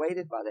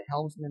persuaded by the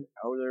helmsman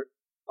and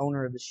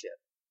owner of the ship.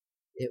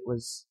 It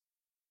was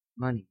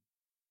money.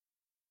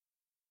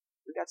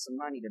 We got some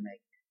money to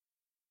make.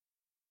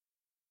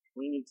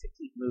 We need to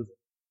keep moving.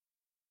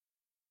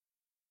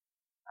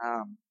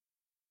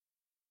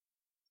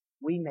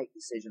 We make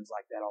decisions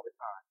like that all the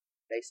time,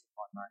 based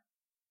upon money.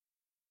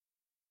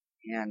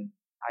 And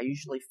I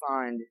usually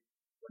find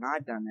when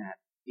I've done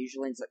that, it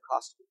usually ends up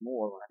costing me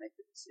more when I make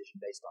the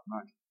decision based on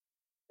money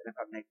than if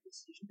I make the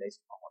decision based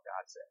upon what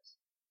God says.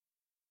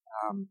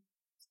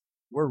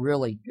 We're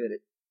really good at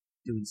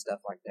doing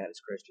stuff like that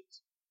as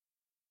Christians.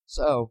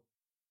 So,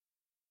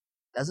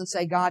 doesn't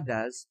say God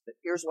does, but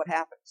here's what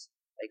happens.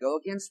 They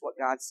go against what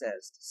God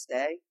says to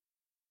stay.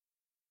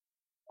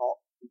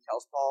 He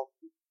tells Paul,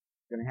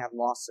 you're going to have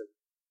loss of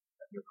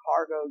your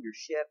cargo, your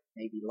ship,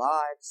 maybe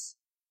lives.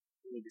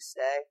 You need to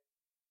stay.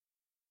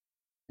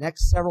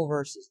 Next several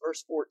verses.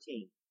 Verse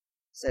 14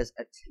 says,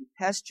 a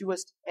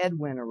tempestuous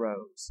headwind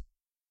arose.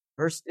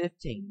 Verse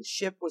 15, the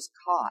ship was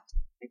caught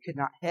and could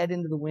not head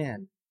into the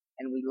wind,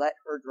 and we let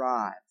her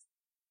drive.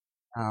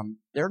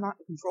 They're not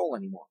in control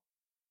anymore.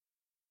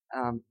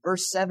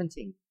 Verse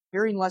 17,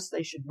 Fearing lest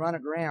they should run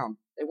aground,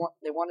 they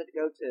wanted to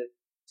go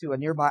to a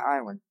nearby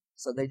island.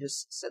 So they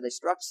just said they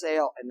struck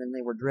sail and then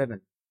they were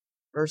driven.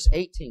 Verse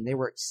 18, they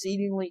were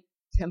exceedingly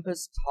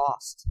tempest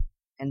tossed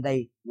and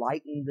they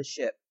lightened the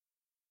ship.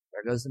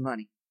 There goes the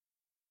money.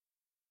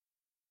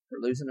 They're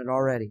losing it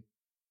already.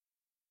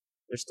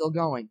 They're still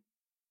going.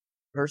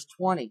 Verse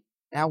 20,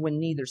 now when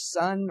neither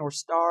sun nor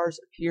stars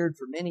appeared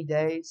for many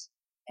days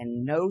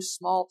and no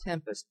small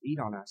tempest beat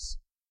on us,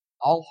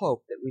 all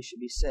hope that we should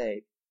be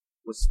saved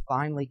was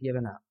finally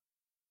given up.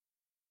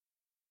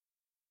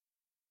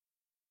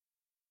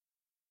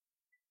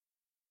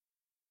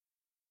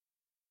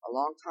 A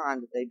long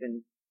time that they've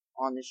been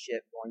on this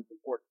ship going from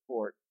port to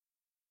port.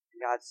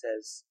 And God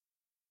says,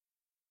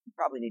 you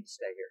probably need to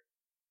stay here.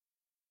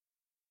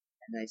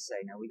 And they say,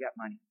 no, we got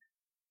money.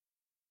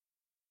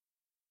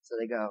 So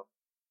they go.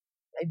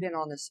 They've been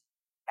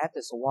at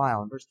this a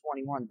while. In verse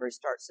 21, the very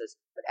start says,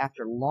 but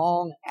after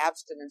long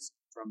abstinence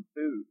from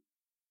food,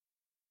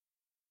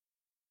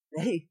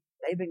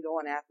 they've been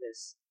going at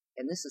this.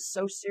 And this is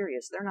so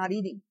serious. They're not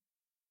eating.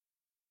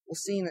 We'll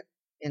see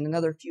in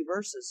another few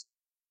verses.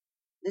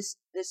 This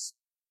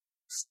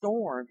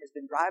storm has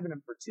been driving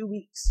them for 2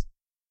 weeks,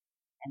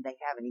 and they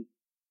haven't eaten.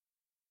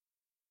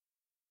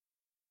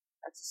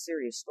 That's a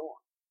serious storm.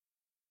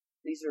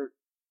 These are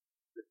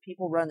the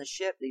people run the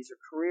ship. These are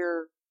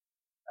career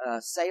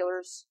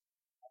sailors,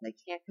 and they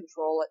can't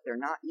control it. They're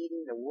not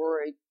eating. They're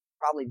worried.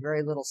 Probably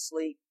very little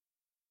sleep.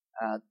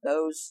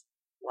 Those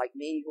like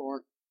me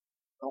who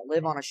don't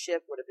live on a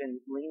ship would have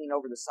been leaning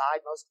over the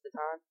side most of the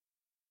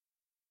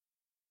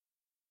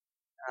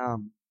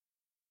time.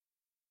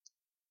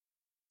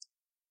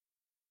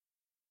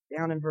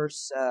 Down in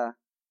verse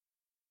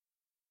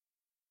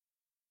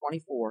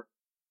 24,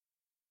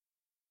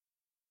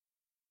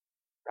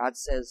 God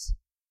says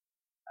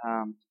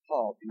to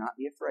Paul, do not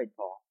be afraid,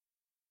 Paul.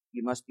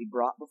 You must be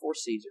brought before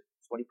Caesar.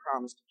 That's what he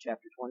promised in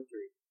chapter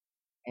 23.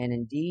 And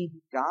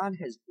indeed, God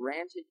has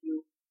granted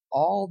you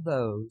all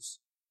those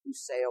who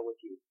sail with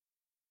you.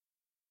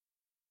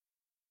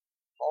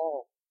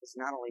 Paul has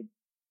not only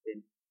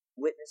been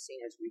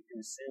witnessing, as we can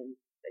assume,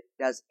 that he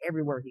does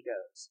everywhere he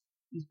goes.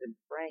 He's been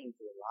praying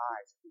for the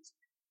lives of these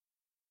men.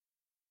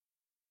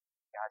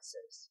 God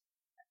says,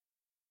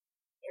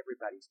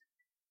 everybody's going to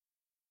be.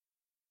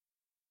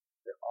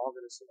 They're all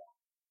going to survive.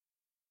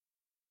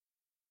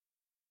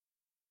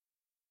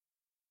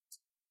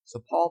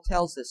 So Paul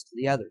tells this to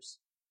the others.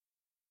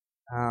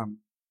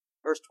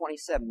 Verse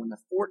 27, when the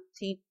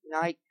 14th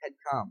night had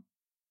come,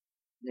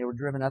 they were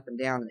driven up and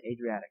down in the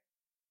Adriatic.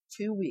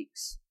 2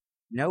 weeks,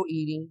 no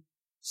eating,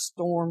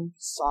 storm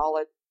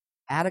solid,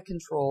 out of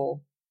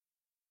control.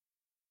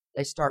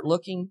 They start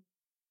looking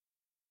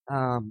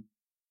for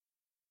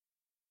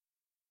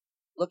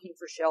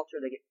shelter.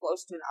 They get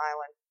close to an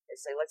island. They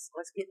say, let's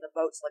get in the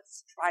boats.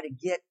 Let's try to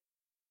get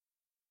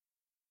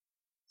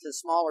to the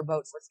smaller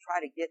boats. Let's try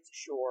to get to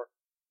shore.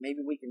 Maybe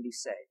we can be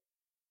saved.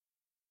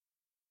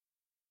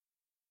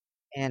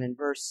 And in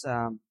verse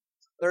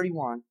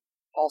 31,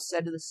 Paul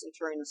said to the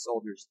centurion and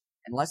soldiers,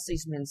 unless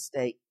these men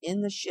stay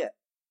in the ship,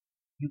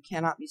 you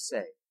cannot be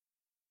saved.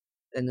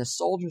 Then the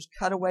soldiers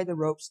cut away the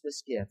ropes of the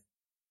skiff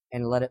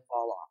and let it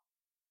fall off.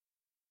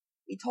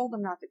 He told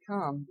them not to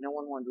come. No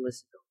one wanted to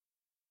listen to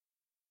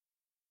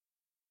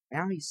him.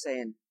 Now he's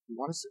saying, you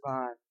want to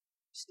survive,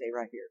 stay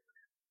right here.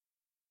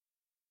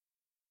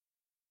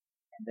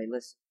 And they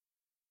listen.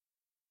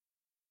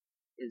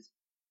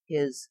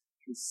 His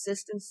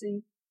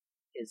consistency,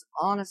 his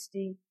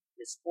honesty,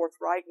 his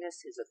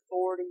forthrightness, his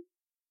authority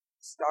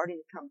is starting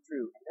to come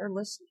through. And they're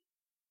listening.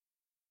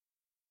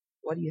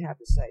 What do you have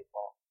to say,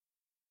 Paul?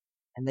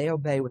 And they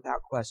obey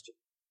without question.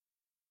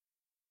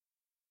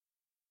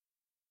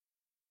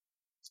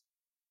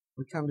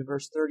 We come to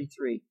verse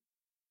 33.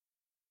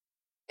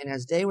 And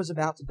as day was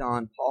about to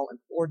dawn, Paul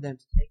implored them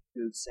to take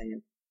food,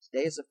 saying,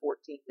 today is the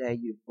 14th day.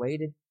 You have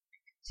waited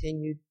and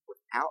continued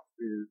without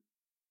food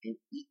and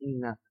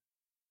eaten nothing.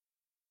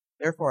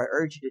 Therefore I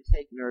urge you to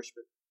take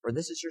nourishment, for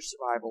this is your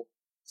survival,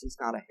 since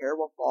not a hair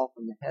will fall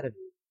from the head of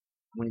you.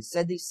 And when he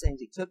said these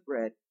things, he took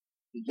bread,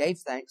 he gave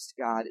thanks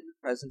to God in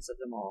the presence of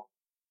them all.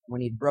 And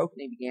when he had broken,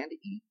 he began to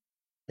eat.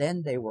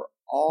 Then they were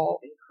all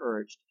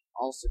encouraged and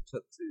also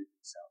took food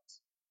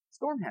themselves. The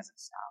storm hasn't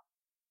stopped.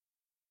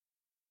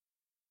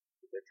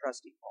 They're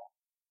trusting Paul.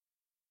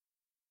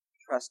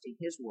 Trusting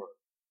his word.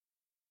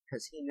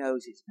 Because he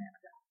knows he's a man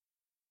of God.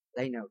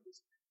 They know he's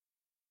a man of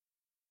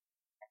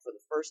God. And for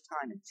the first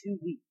time in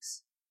 2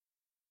 weeks,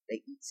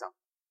 they eat something.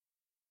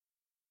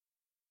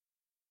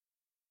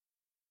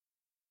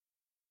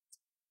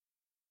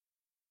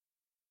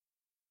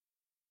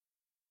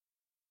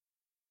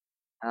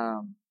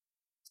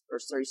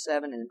 Verse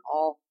 37, and in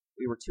all,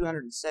 we were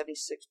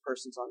 276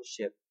 persons on the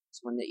ship. So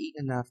when they eat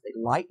enough, they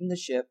lightened the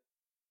ship.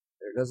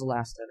 There goes the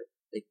last of it.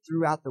 They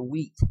threw out the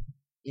wheat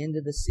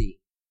into the sea.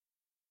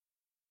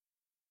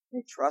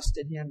 They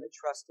trusted him. They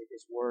trusted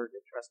his word. They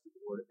trusted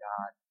the word of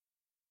God.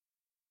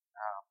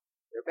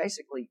 They're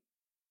basically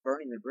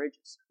burning their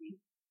bridges. I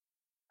mean,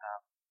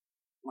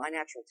 my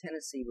natural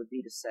tendency would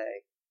be to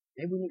say,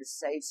 Maybe we need to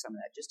save some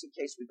of that just in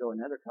case we go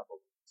another couple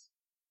of weeks.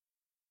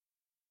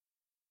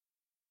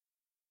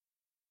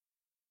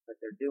 But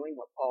they're doing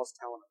what Paul's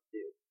telling them to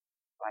do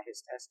by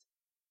his testimony.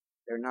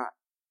 They're not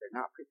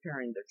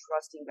preparing. They're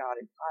trusting God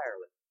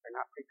entirely. They're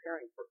not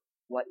preparing for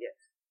what if.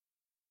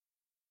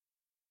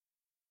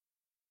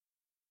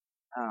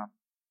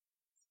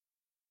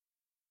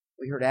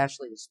 We heard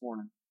Ashley this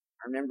morning.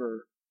 I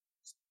remember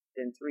it's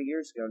been 3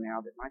 years ago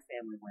now that my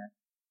family went,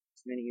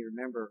 as many of you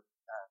remember,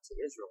 to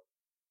Israel.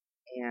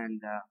 And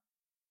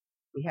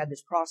we had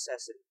this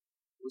process.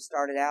 We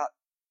started out,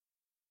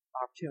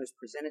 opportunity was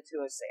presented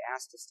to us. They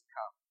asked us to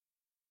come.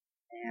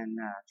 And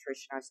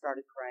Trish and I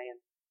started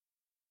praying.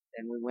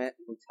 Then we went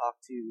and we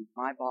talked to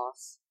my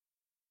boss,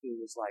 who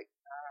was like,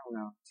 I don't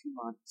know, 2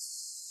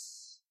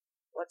 months.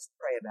 Let's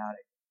pray about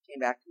it. Came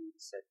back to me and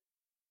said,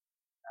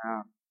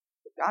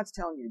 if God's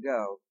telling you to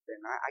go,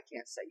 then I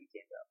can't say you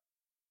can't go.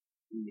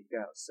 You need to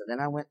go. So then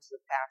I went to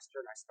the pastor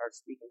and I started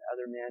speaking to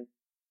other men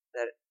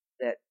that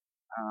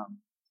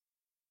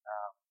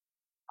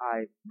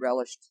I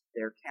relished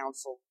their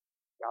counsel,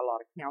 got a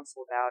lot of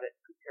counsel about it,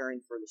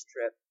 preparing for this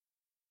trip.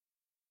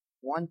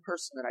 One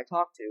person that I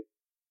talked to,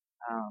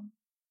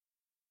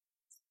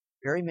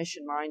 very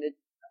mission-minded,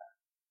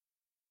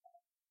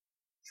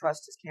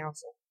 trust his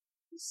counsel.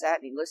 He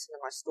sat and he listened to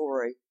my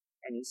story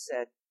and he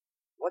said,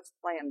 "What's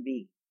plan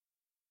B?"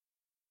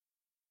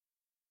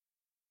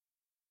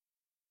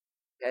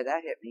 Okay,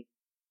 that hit me.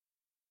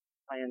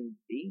 Plan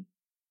B?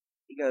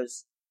 He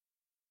goes,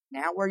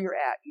 now where you're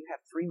at, you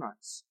have 3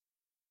 months.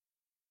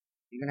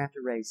 You're going to have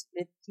to raise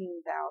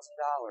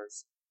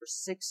 $15,000 for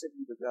 6 of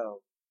you to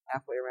go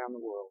halfway around the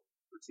world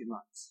for 2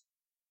 months.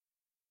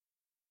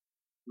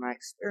 In my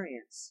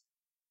experience,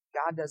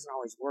 God doesn't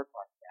always work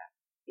like that.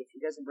 If he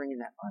doesn't bring in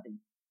that money,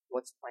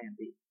 what's plan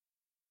B?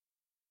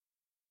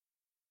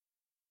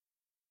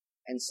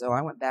 And so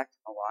I went back to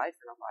my wife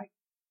and I'm like,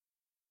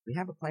 we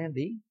have a plan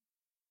B?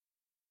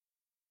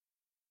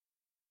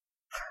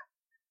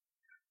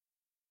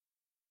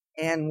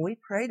 And we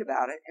prayed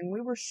about it, and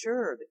we were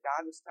sure that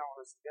God was telling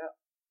us to go.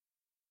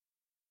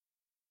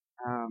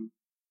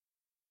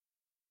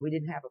 We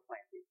didn't have a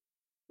plan B.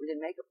 We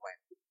didn't make a plan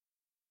B.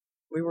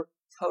 We were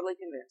totally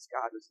convinced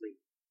God was leading.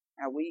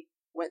 Now, we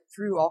went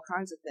through all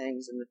kinds of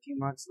things in the few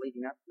months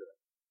leading up to it.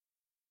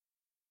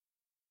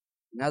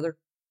 Another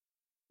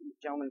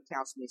gentleman who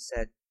counseled me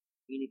said,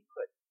 you need to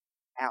put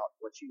out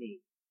what you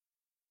need.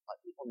 Let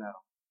people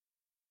know.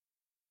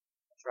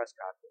 Trust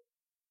God with it.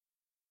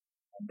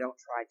 And don't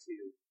try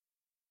to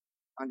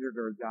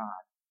undergird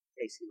God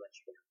in case he lets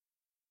you down.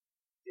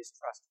 Just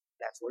trust him.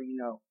 That's where you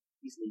know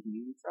he's leading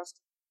you. You trust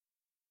him.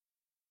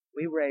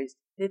 We raised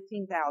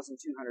 $15,200 for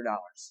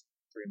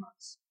 3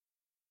 months.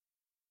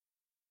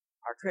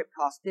 Our trip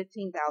cost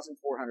 $15,400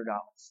 for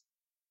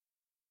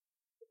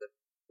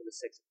the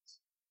 6 of us.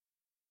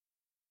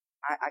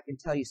 I can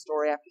tell you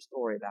story after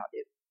story about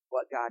it,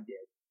 what God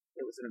did.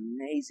 It was an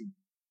amazing,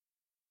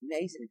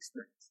 amazing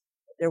experience.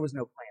 But there was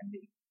no plan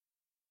B.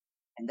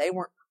 And they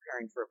weren't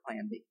preparing for a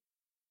plan B.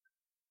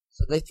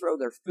 So they throw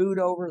their food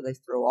over. They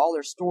throw all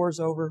their stores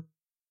over.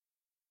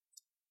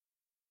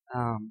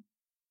 To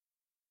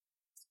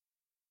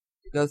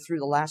go through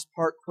the last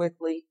part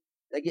quickly,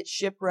 they get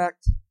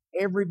shipwrecked.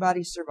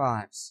 Everybody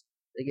survives.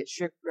 They get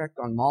shipwrecked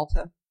on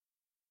Malta.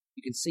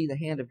 You can see the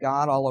hand of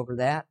God all over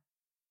that.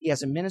 He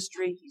has a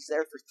ministry. He's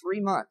there for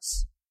 3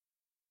 months.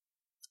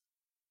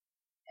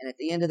 And at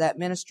the end of that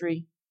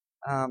ministry,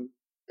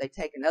 they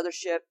take another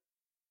ship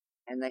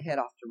and they head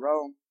off to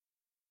Rome.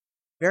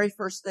 Very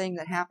first thing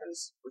that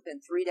happens within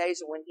 3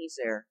 days of when he's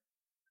there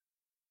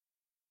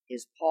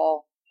is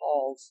Paul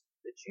calls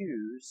the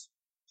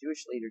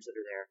Jewish leaders that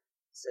are there,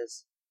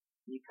 says,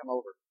 "Can you come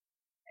over?"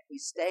 And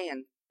he's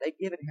staying. They've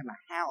given him a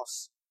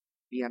house,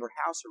 be under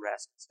house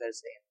arrest instead of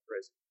staying in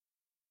prison.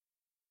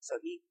 So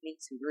he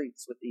meets and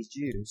greets with these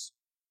Jews,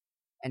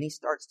 and he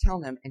starts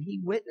telling them, and he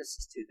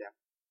witnesses to them.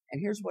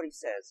 And here's what he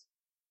says.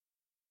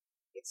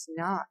 It's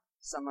not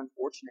some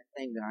unfortunate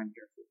thing that I'm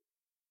here for.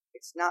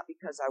 It's not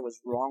because I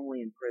was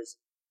wrongly in prison.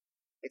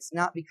 It's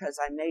not because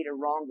I made a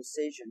wrong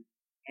decision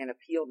and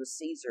appealed to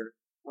Caesar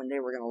when they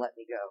were going to let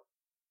me go.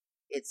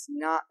 It's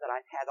not that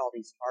I've had all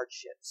these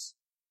hardships.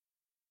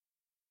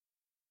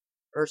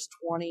 Verse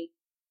 20,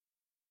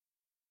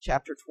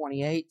 chapter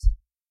 28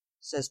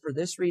 says, "For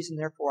this reason,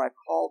 therefore, I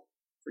called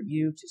for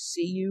you to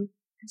see you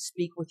and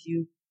speak with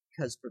you,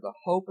 because for the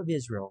hope of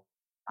Israel,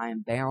 I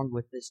am bound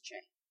with this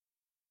chain."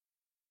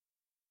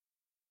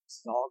 This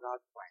is all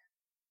God's plan.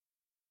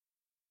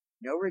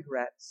 No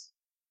regrets,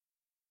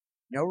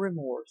 no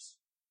remorse,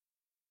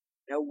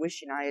 no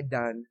wishing I had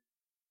done.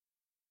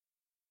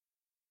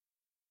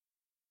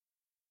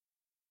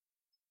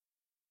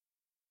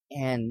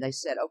 And they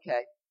said,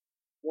 okay,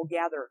 we'll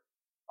gather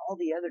all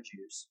the other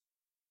Jews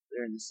that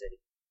are in the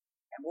city,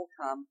 and we'll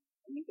come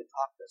and you can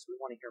talk to us. We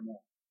want to hear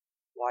more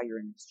while you're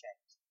in these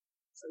chains.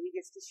 So he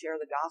gets to share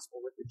the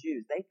gospel with the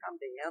Jews. They come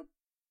to him,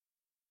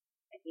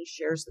 and he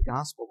shares the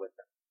gospel with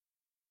them.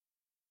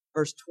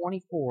 Verse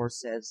 24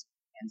 says,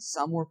 "And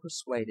some were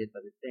persuaded by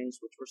the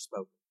things which were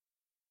spoken,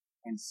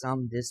 and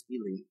some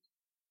disbelieved.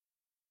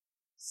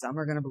 Some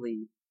are going to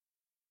believe,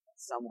 and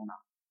some will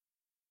not.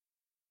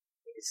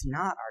 It's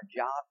not our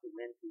job to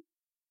win people.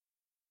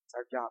 It's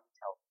our job to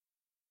tell them.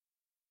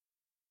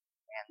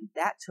 And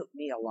that took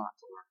me a lot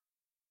to learn.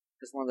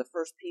 Because one of the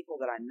first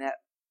people that I met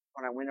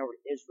when I went over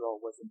to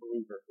Israel was a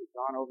believer who'd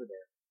gone over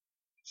there.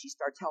 She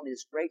started telling me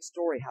this great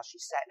story how she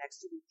sat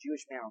next to this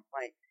Jewish man on a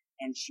plane,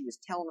 and she was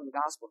telling him the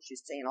gospel.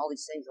 She's saying all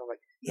these things. I'm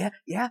like, yeah,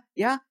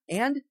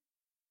 and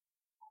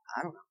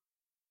I don't know.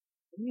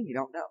 What do you mean you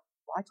don't know?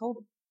 Well, I told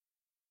him.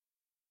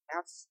 Now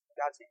it's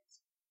God's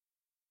hands.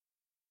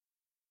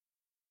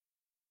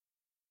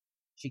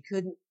 She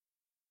couldn't.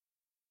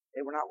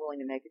 They were not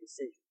willing to make a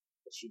decision,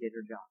 but she did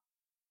her job.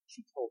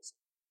 She told them.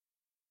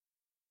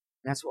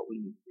 That's what we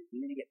need to do.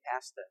 We need to get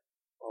past the,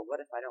 well, what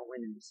if I don't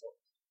win any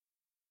souls?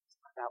 It's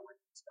not about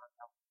winning. It's about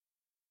helping.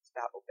 It's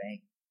about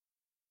obeying.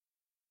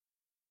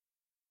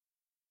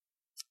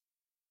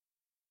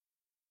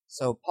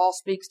 So Paul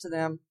speaks to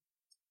them.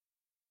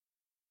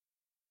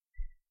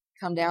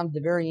 Come down to the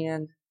very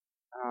end,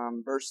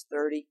 verse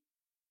 30.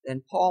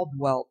 Then Paul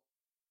dwelt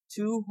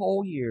 2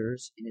 whole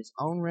years in his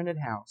own rented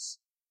house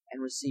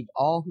and received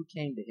all who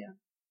came to him,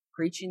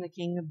 preaching the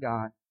kingdom of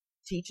God,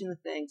 teaching the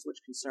things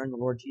which concern the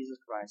Lord Jesus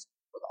Christ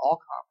with all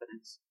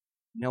confidence,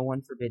 no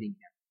one forbidding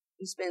him.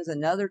 He spends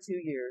another 2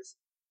 years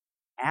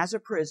as a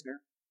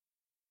prisoner.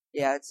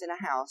 Yeah, it's in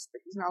a house,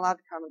 but he's not allowed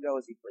to come and go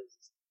as he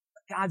pleases.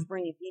 But God's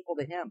bringing people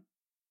to him.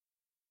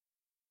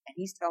 And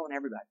he's telling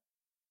everybody.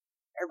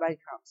 Everybody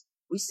comes.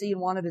 We see in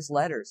one of his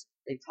letters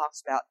that he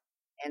talks about,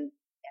 and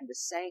the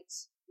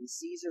saints in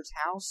Caesar's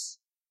house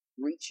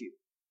greet you.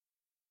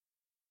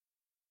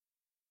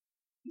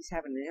 He's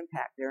having an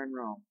impact there in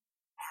Rome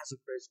as a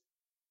prisoner.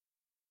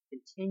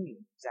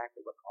 Continuing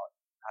exactly what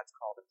God's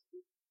called him to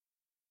do.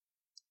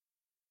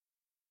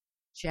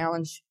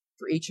 Challenge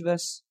for each of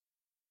us.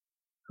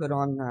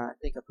 I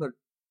think I put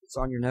it's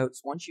on your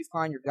notes. Once you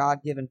find your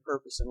God-given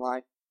purpose in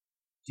life,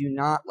 do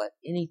not let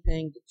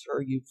anything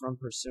deter you from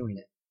pursuing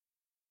it.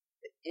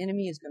 The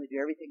enemy is going to do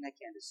everything they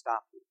can to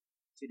stop you,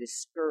 to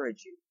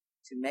discourage you,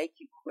 to make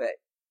you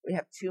quit. We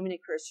have too many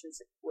Christians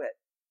that quit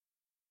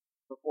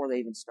before they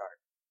even start.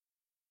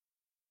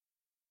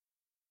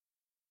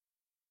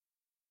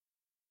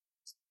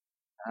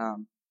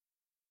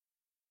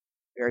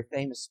 Very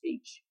famous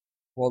speech,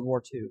 World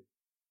War II.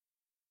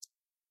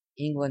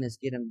 England is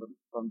getting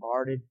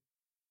bombarded,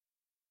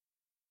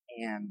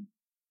 and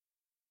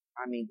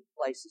the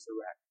place is a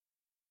wreck.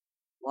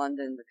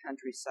 London, the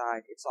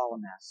countryside, it's all a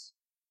mess.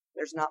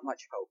 There's not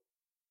much hope.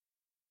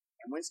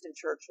 And Winston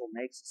Churchill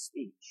makes a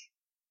speech.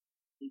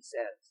 He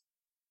says,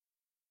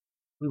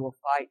 we will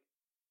fight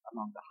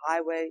among the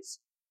highways,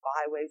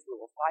 byways, we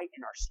will fight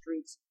in our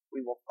streets,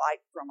 we will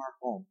fight from our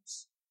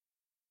homes,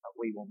 but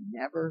we will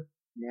never,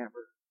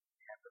 never,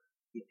 never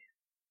give in.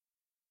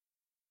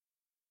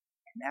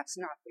 And that's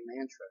not the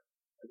mantra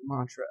of a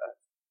lot of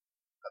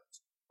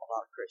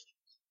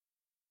Christians.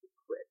 To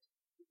quit,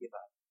 to give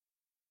up.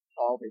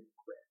 Paul didn't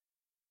quit.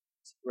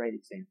 It's a great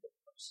example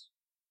for us.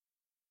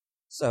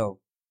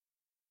 So,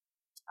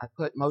 I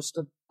put most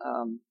of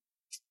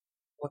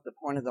what the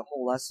point of the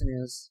whole lesson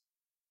is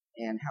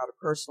and how to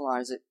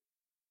personalize it.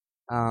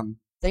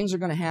 Things are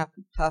going to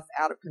happen. Tough,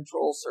 out of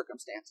control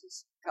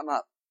circumstances come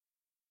up.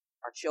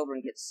 Our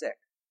children get sick.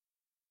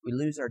 We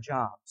lose our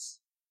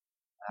jobs.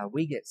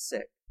 We get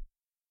sick.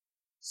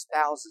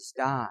 Spouses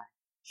die.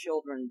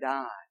 Children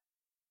die.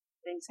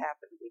 Things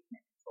happen we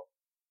can't control.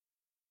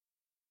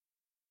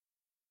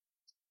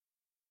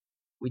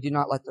 We do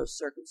not let those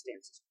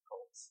circumstances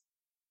control us.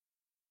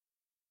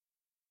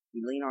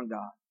 We lean on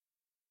God.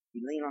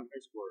 We lean on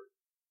His Word.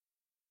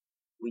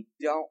 We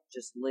don't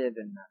just live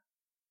in the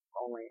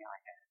only I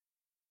have.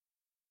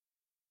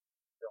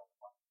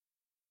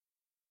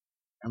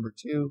 Number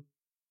 2,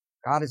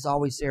 God is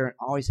always there and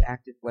always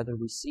active whether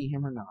we see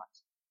Him or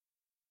not.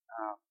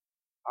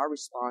 Our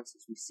response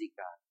is we seek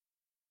God.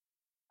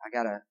 I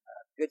got a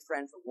good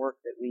friend from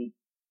work that we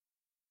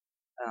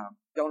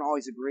don't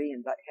always agree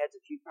and butt heads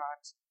a few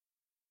times.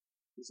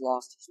 He's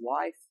lost his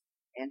wife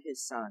and his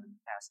son in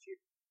the past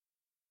year.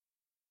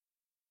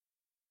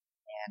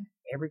 And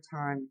every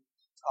time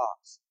he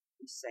talks,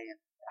 he's saying,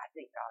 I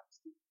think God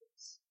is doing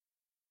this.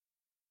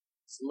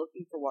 He's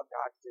looking for what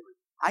God's doing.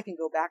 I can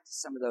go back to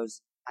some of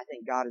those I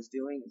think God is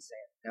doing and say,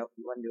 no,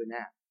 He wasn't doing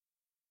that.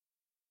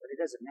 But it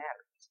doesn't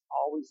matter. He's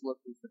always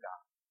looking for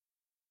God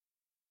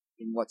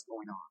in what's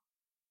going on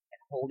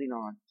and holding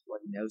on to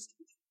what He knows to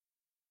be true.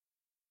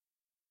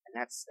 And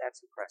that's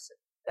impressive.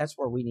 That's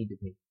where we need to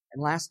be.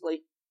 And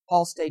lastly,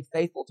 Paul stayed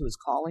faithful to his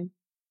calling,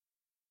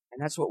 and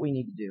that's what we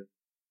need to do.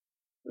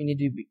 We need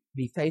to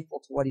be faithful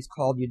to what He's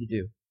called you to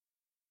do.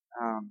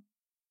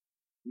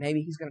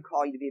 Maybe He's going to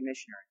call you to be a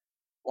missionary.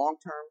 Long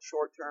term,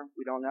 short term,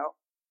 we don't know.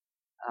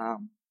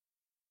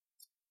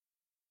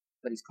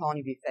 But He's calling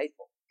you to be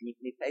faithful, and you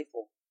can be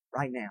faithful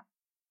right now.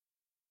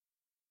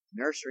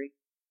 Nursery,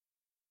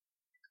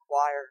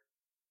 choir,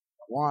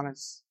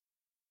 Awanas,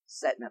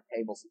 setting up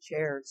tables and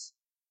chairs,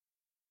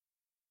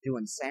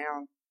 doing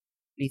sound.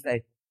 Be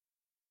faithful.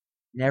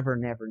 Never,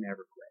 never,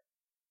 never quit.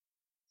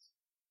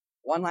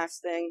 One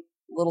last thing,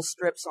 little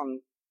strips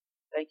on,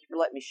 thank you for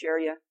letting me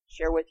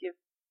share with you.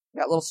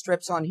 Got little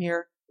strips on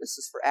here. This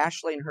is for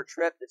Ashley and her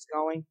trip that's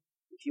going.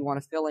 If you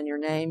want to fill in your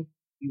name,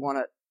 you want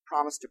to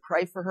promise to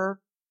pray for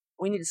her,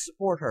 we need to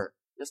support her.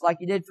 Just like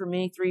you did for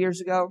me 3 years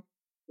ago,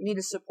 you need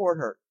to support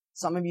her.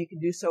 Some of you can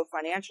do so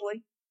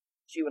financially.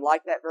 She would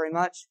like that very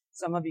much.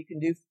 Some of you can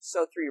do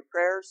so through your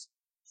prayers.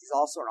 She's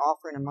also an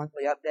offering, a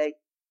monthly update,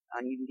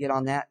 and you can get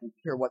on that and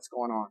hear what's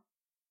going on.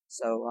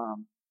 So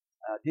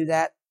do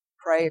that.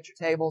 Pray at your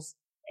tables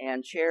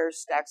and chairs,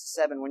 stacks of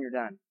 7 when you're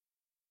done.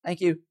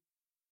 Thank you.